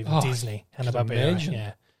the time, even Disney. Hanna-Barbera. imagine.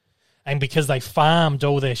 Yeah. And because they farmed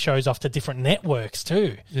all their shows off to different networks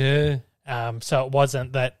too. Yeah. So it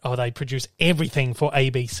wasn't that, they produce everything for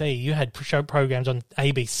ABC. You had show programs on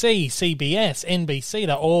ABC, CBS, NBC.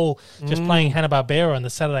 They're all just playing Hanna-Barbera on the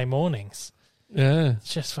Saturday mornings. Yeah.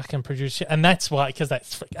 It's just fucking produce shit. And that's why, because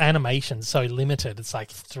that animation's so limited. It's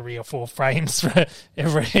like 3 or 4 frames for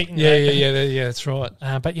every... Yeah, that's right.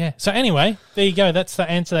 But yeah. So anyway, there you go. That's the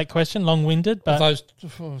answer to that question. Long-winded, but Those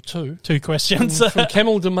two. 2 questions. From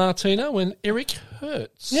Camel de Martino and Eric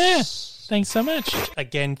Hertz. Yeah. Thanks so much.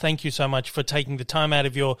 Again, thank you so much for taking the time out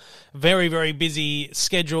of your very, very busy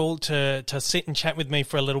schedule to sit and chat with me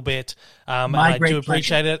for a little bit. I do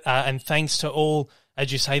appreciate it. And thanks to all,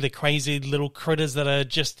 as you say, the crazy little critters that are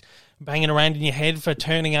just banging around in your head for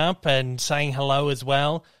turning up and saying hello as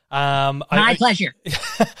well. My pleasure.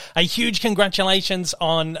 A huge congratulations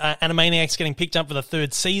on Animaniacs getting picked up for the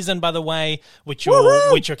 3rd season, by the way, which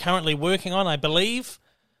you're currently working on, I believe.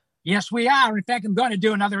 Yes, we are. In fact, I'm going to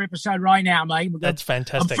do another episode right now, mate. That's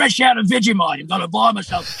fantastic. I'm fresh out of Vegemite. I'm going to buy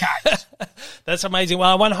myself a cake. That's amazing.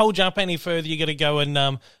 Well, I won't hold you up any further. You got to go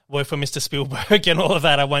and work for Mr. Spielberg and all of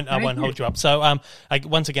that. I won't hold you up. So,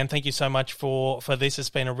 once again, thank you so much for this.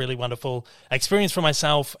 It's been a really wonderful experience for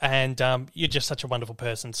myself, and you're just such a wonderful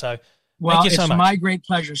person. So, thank you so much. It's my great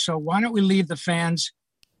pleasure. So, why don't we leave the fans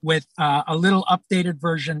with a little updated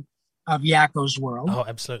version of Yakko's World? Oh,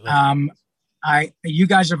 absolutely. You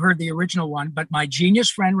guys have heard the original one, but my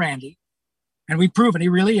genius friend Randy, and we've proven he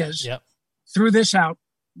really is, threw this out,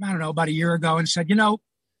 I don't know, about a year ago and said,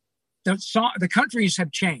 the countries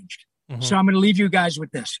have changed. Mm-hmm. So I'm going to leave you guys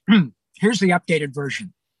with this. Here's the updated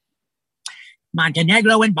version.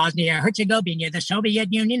 Montenegro and Bosnia-Herzegovina, the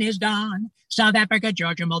Soviet Union is gone. South Africa,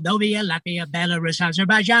 Georgia, Moldova, Latvia, Belarus,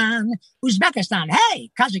 Azerbaijan, Uzbekistan,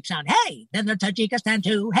 hey, Kazakhstan, hey, then the Tajikistan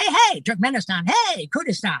too, hey, Turkmenistan, hey,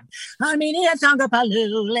 Kurdistan, Armenia, Tonga,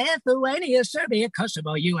 Palau, Lithuania, Serbia,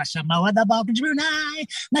 Kosovo, U.S. Samoa, the Balkans, Brunei,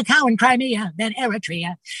 Macau and Crimea, then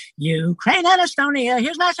Eritrea, Ukraine and Estonia,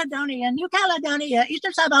 here's Macedonia, New Caledonia,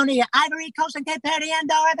 Eastern Slavonia, Ivory Coast and Cape Verde,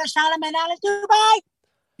 Andorra, the Solomon Islands, Dubai.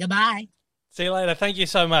 Goodbye. See you later. Thank you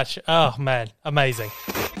so much. Oh, man. Amazing.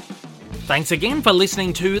 Thanks again for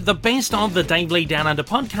listening to the Best of the Dave Lee Down Under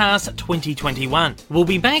Podcast 2021. We'll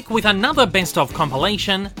be back with another Best of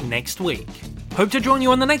compilation next week. Hope to join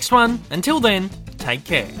you on the next one. Until then, take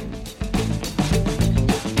care.